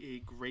could be a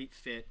great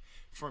fit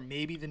for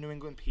maybe the New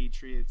England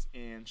Patriots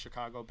and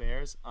Chicago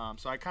Bears.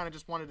 So I kind of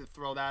just wanted to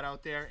throw that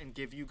out there and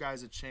give you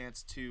guys a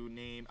chance to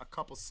name a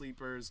couple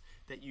sleepers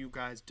that you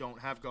guys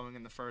don't have going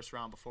in the first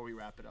round before we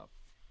wrap it up.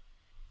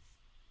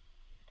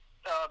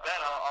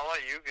 Ben, I'll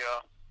let you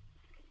go.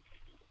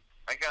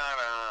 I got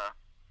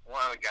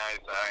one of the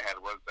guys that I had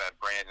was that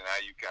Brandon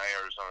Ayuk guy,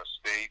 Arizona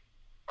State,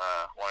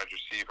 wide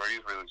receiver.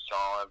 He's really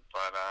solid.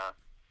 But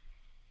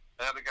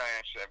another guy,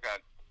 actually, I've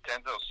got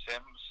Denzel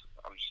Sims.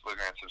 I'm just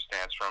looking at some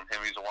stats from him.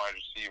 He's a wide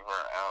receiver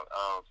out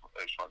of,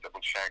 I just want to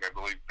double check, I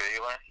believe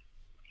Baylor.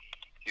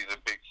 He's a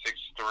big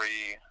 6'3",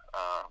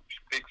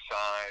 big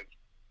size.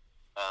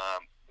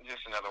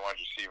 Just another wide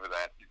receiver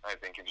that I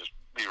think can just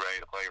be ready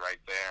to play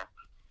right there.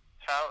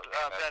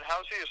 Ben,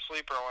 how's he a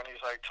sleeper when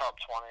he's like top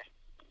 20?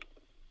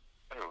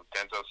 Who,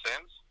 Denzel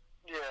Sims?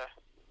 Yeah.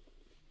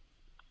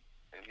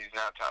 He's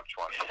not top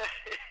 20.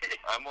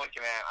 I'm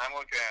looking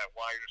at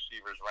wide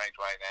receivers ranked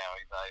right now.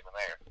 He's not even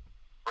there.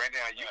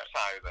 Brandon Ayuk's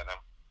higher than him.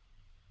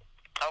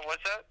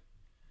 What's that?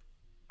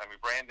 I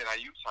mean, Brandon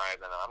Ayuk's higher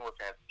than him. I'm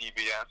looking at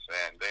CBS,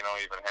 and they don't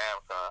even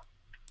have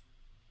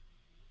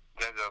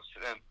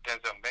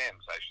Denzel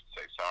Mims, I should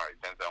say. Sorry,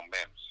 Denzel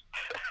Mims.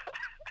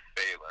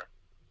 Baylor.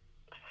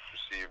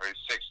 Receiver.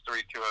 He's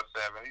 6'3",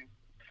 207.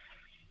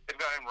 They've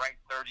got him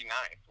ranked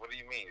 39th. What do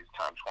you mean he's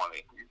top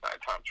 20? He's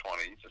not top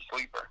 20. He's a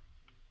sleeper.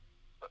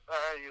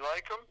 You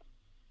like him?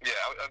 Yeah,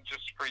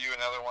 just for you,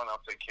 another one,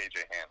 I'll take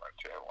KJ Hamler,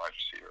 too, wide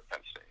receiver,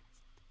 Penn State.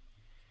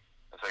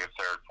 It's like a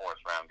third,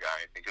 fourth round guy.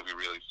 I think he'll be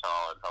really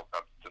solid, help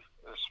up the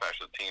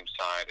special team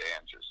side,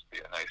 and just be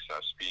a nice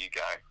speed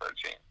guy for a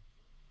team.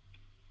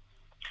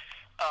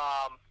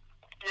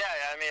 Yeah,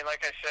 I mean,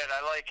 like I said, I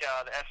like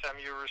the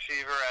SMU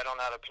receiver. I don't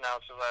know how to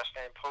pronounce his last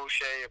name.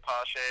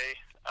 Apache.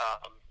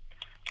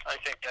 I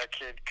think that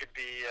kid could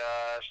be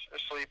a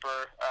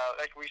sleeper.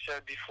 Like we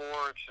said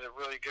before, it's a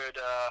really good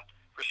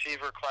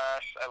receiver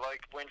class. I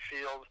like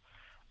Winfield.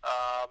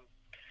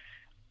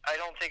 I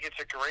don't think it's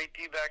a great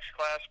D-backs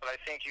class, but I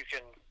think you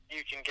can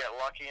get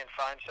lucky and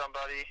find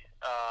somebody.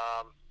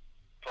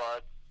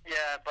 But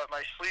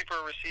my sleeper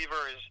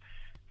receiver is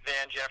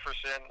Van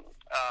Jefferson.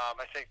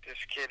 I think this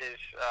kid is.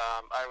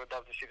 I would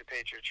love to see the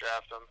Patriots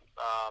draft him.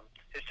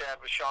 His dad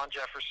was Sean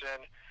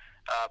Jefferson.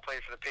 Played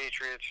for the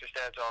Patriots. His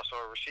dad's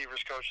also a receivers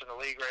coach in the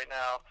league right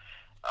now.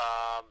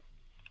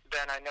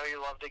 Ben, I know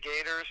you love the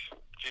Gators.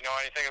 Do you know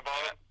anything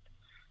about it?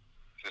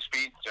 He's a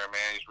speedster,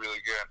 man. He's really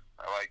good.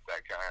 I like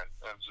that guy.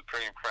 I was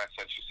pretty impressed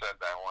that you said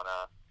that one.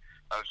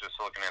 I was just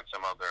looking at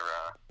some other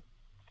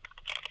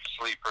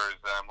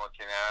sleepers that I'm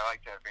looking at. I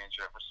like that Van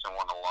Jefferson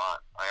one a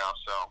lot.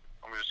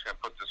 I'm just going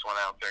to put this one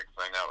out there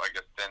because I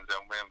guess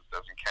Denzel Mims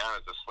doesn't count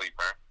as a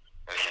sleeper.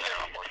 And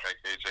I'm looking at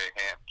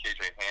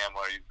KJ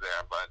Hamler, he's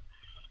there. But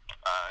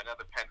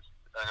another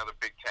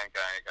Big Ten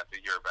guy I got to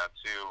hear about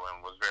too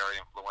and was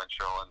very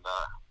influential in the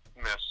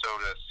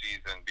Minnesota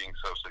season being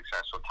so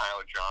successful.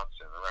 Tyler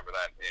Johnson, remember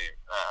that name?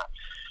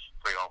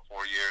 Played all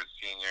 4 years,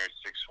 senior,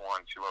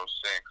 6'1", 206.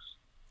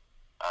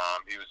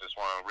 He was just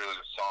one really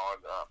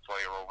solid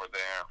player over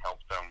there,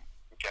 helped them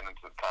get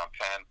into the top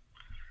 10.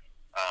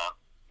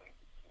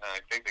 And I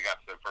think they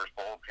got to their first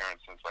bowl appearance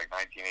since like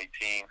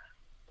 1918,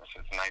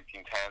 since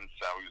 1910,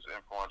 so he was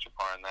an influential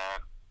part in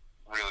that.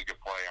 Really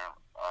good player.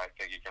 I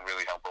think he can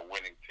really help a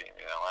winning team,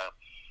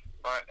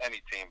 not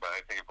any team, but I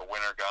think if a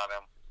winner got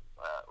him,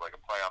 like a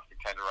playoff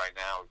contender right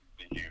now, it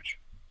would be huge.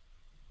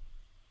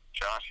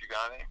 Josh, you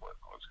got any?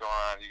 What's going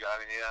on? You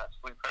got any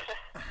sleepers?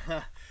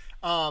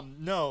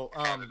 No.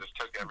 Just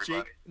took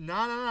everybody.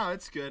 No,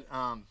 it's good.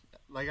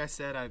 Like I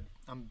said,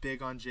 I'm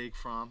big on Jake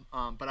Fromm.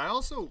 But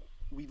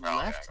we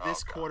left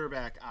this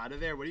quarterback out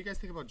of there. What do you guys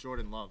think about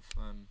Jordan Love?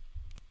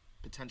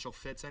 Potential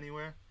fits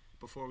anywhere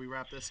before we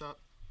wrap this up?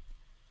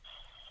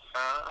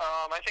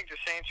 I think the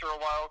Saints are a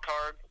wild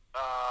card.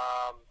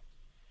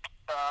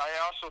 I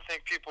also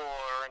think people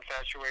are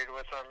infatuated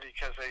with him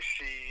because they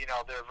see,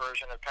 their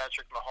version of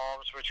Patrick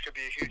Mahomes, which could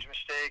be a huge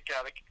mistake.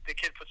 The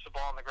kid puts the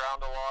ball on the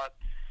ground a lot.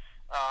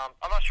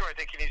 I'm not sure. I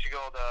think he needs to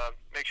go to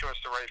make sure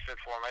it's the right fit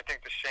for him. I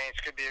think the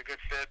Saints could be a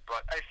good fit,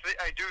 but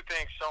I do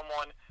think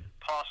someone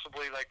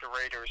possibly like the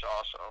Raiders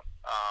also.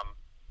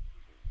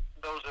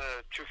 Those are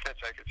the two fits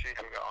I could see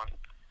him going.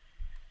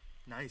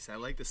 Nice. I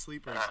like the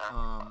sleepers.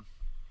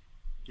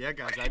 Yeah,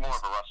 guys. I see more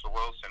of a Russell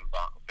Wilson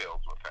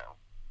build with him.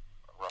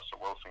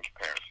 in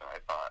comparison, I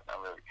thought. Not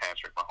really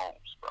Patrick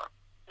Mahomes, but...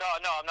 No,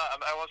 I'm not.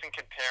 I wasn't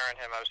comparing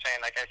him. I was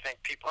saying, like, I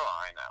think people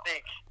I know.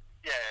 think...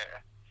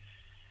 Yeah.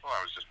 Well, I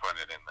was just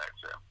putting it in there,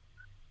 too.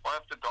 What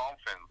if the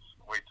Dolphins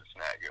wait to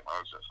snag him? I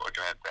was just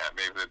looking at that.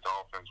 Maybe the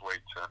Dolphins wait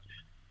to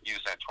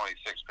use that 26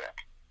 pick.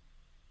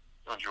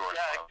 No, George.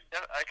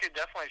 Yeah, I could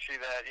definitely see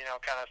that,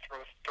 kind of throw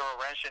a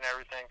wrench in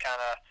everything, kind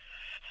of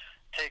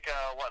take,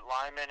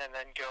 lineman and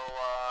then go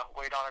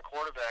wait on a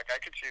quarterback. I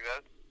could see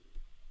that.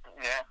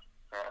 Yeah,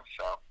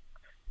 so...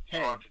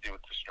 Hey, a lot to do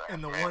with the draft.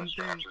 And the one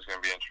thing is going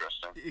to be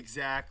interesting.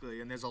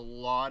 Exactly, and there's a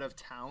lot of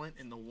talent.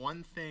 And the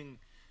one thing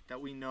that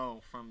we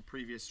know from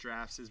previous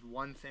drafts is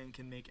one thing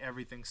can make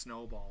everything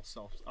snowball.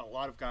 So a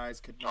lot of guys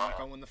could not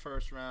go in the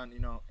first round.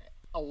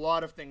 A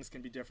lot of things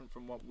can be different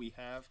from what we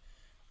have.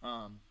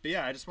 But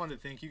yeah, I just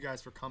wanted to thank you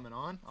guys for coming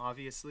on.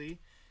 Obviously,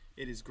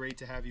 it is great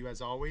to have you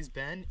as always,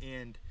 Ben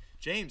and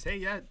James. Hey,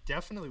 yeah,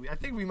 definitely. I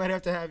think we might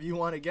have to have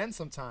you on again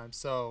sometime.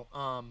 So, hey,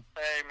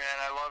 man,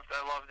 I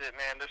loved it,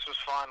 man. This was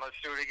fun. Let's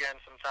do it again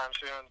sometime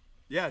soon.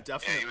 Yeah,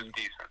 definitely. Yeah, he was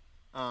decent.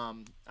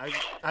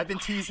 I've been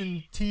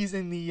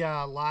teasing the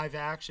live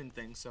action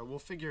thing, so we'll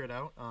figure it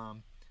out.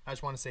 I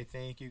just want to say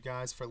thank you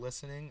guys for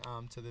listening.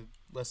 To the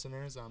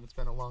listeners, it's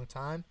been a long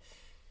time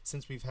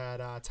since we've had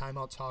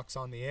Timeout Talks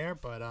on the air,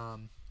 but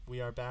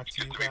we are back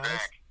to you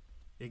guys.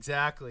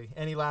 Exactly.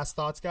 Any last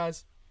thoughts,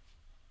 guys?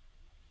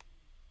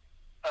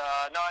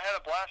 No, I had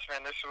a blast,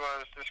 man. This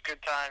was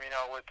good time,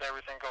 with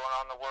everything going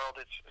on in the world.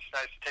 It's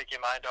nice to take your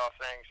mind off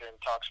things and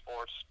talk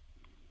sports.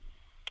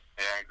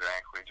 Yeah,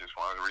 exactly. Just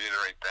wanted to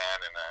reiterate that.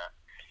 And,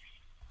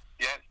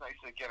 yeah, it's nice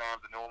to get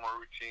out of the normal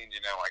routine.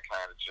 I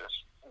kind of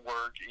just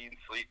work, eat,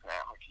 and sleep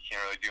now. Like, you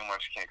can't really do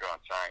much. You can't go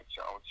outside.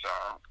 So it's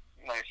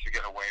nice to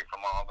get away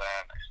from all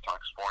that. Nice to talk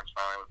sports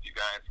finally with you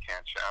guys,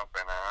 catch up.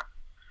 And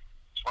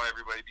just want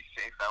everybody to be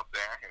safe out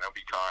there.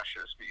 Be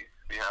cautious,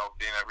 be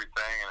healthy and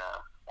everything.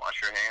 And wash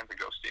your hands and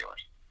go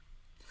Steelers.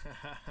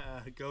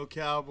 Go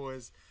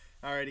Cowboys.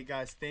 Alrighty,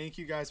 guys. Thank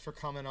you guys for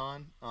coming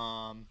on.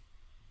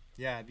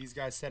 Yeah, these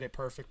guys said it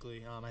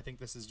perfectly. I think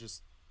this is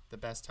just the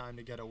best time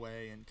to get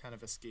away and kind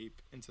of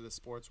escape into the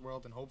sports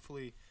world. And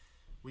hopefully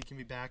we can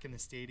be back in the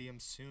stadium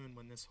soon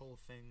when this whole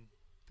thing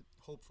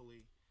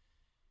hopefully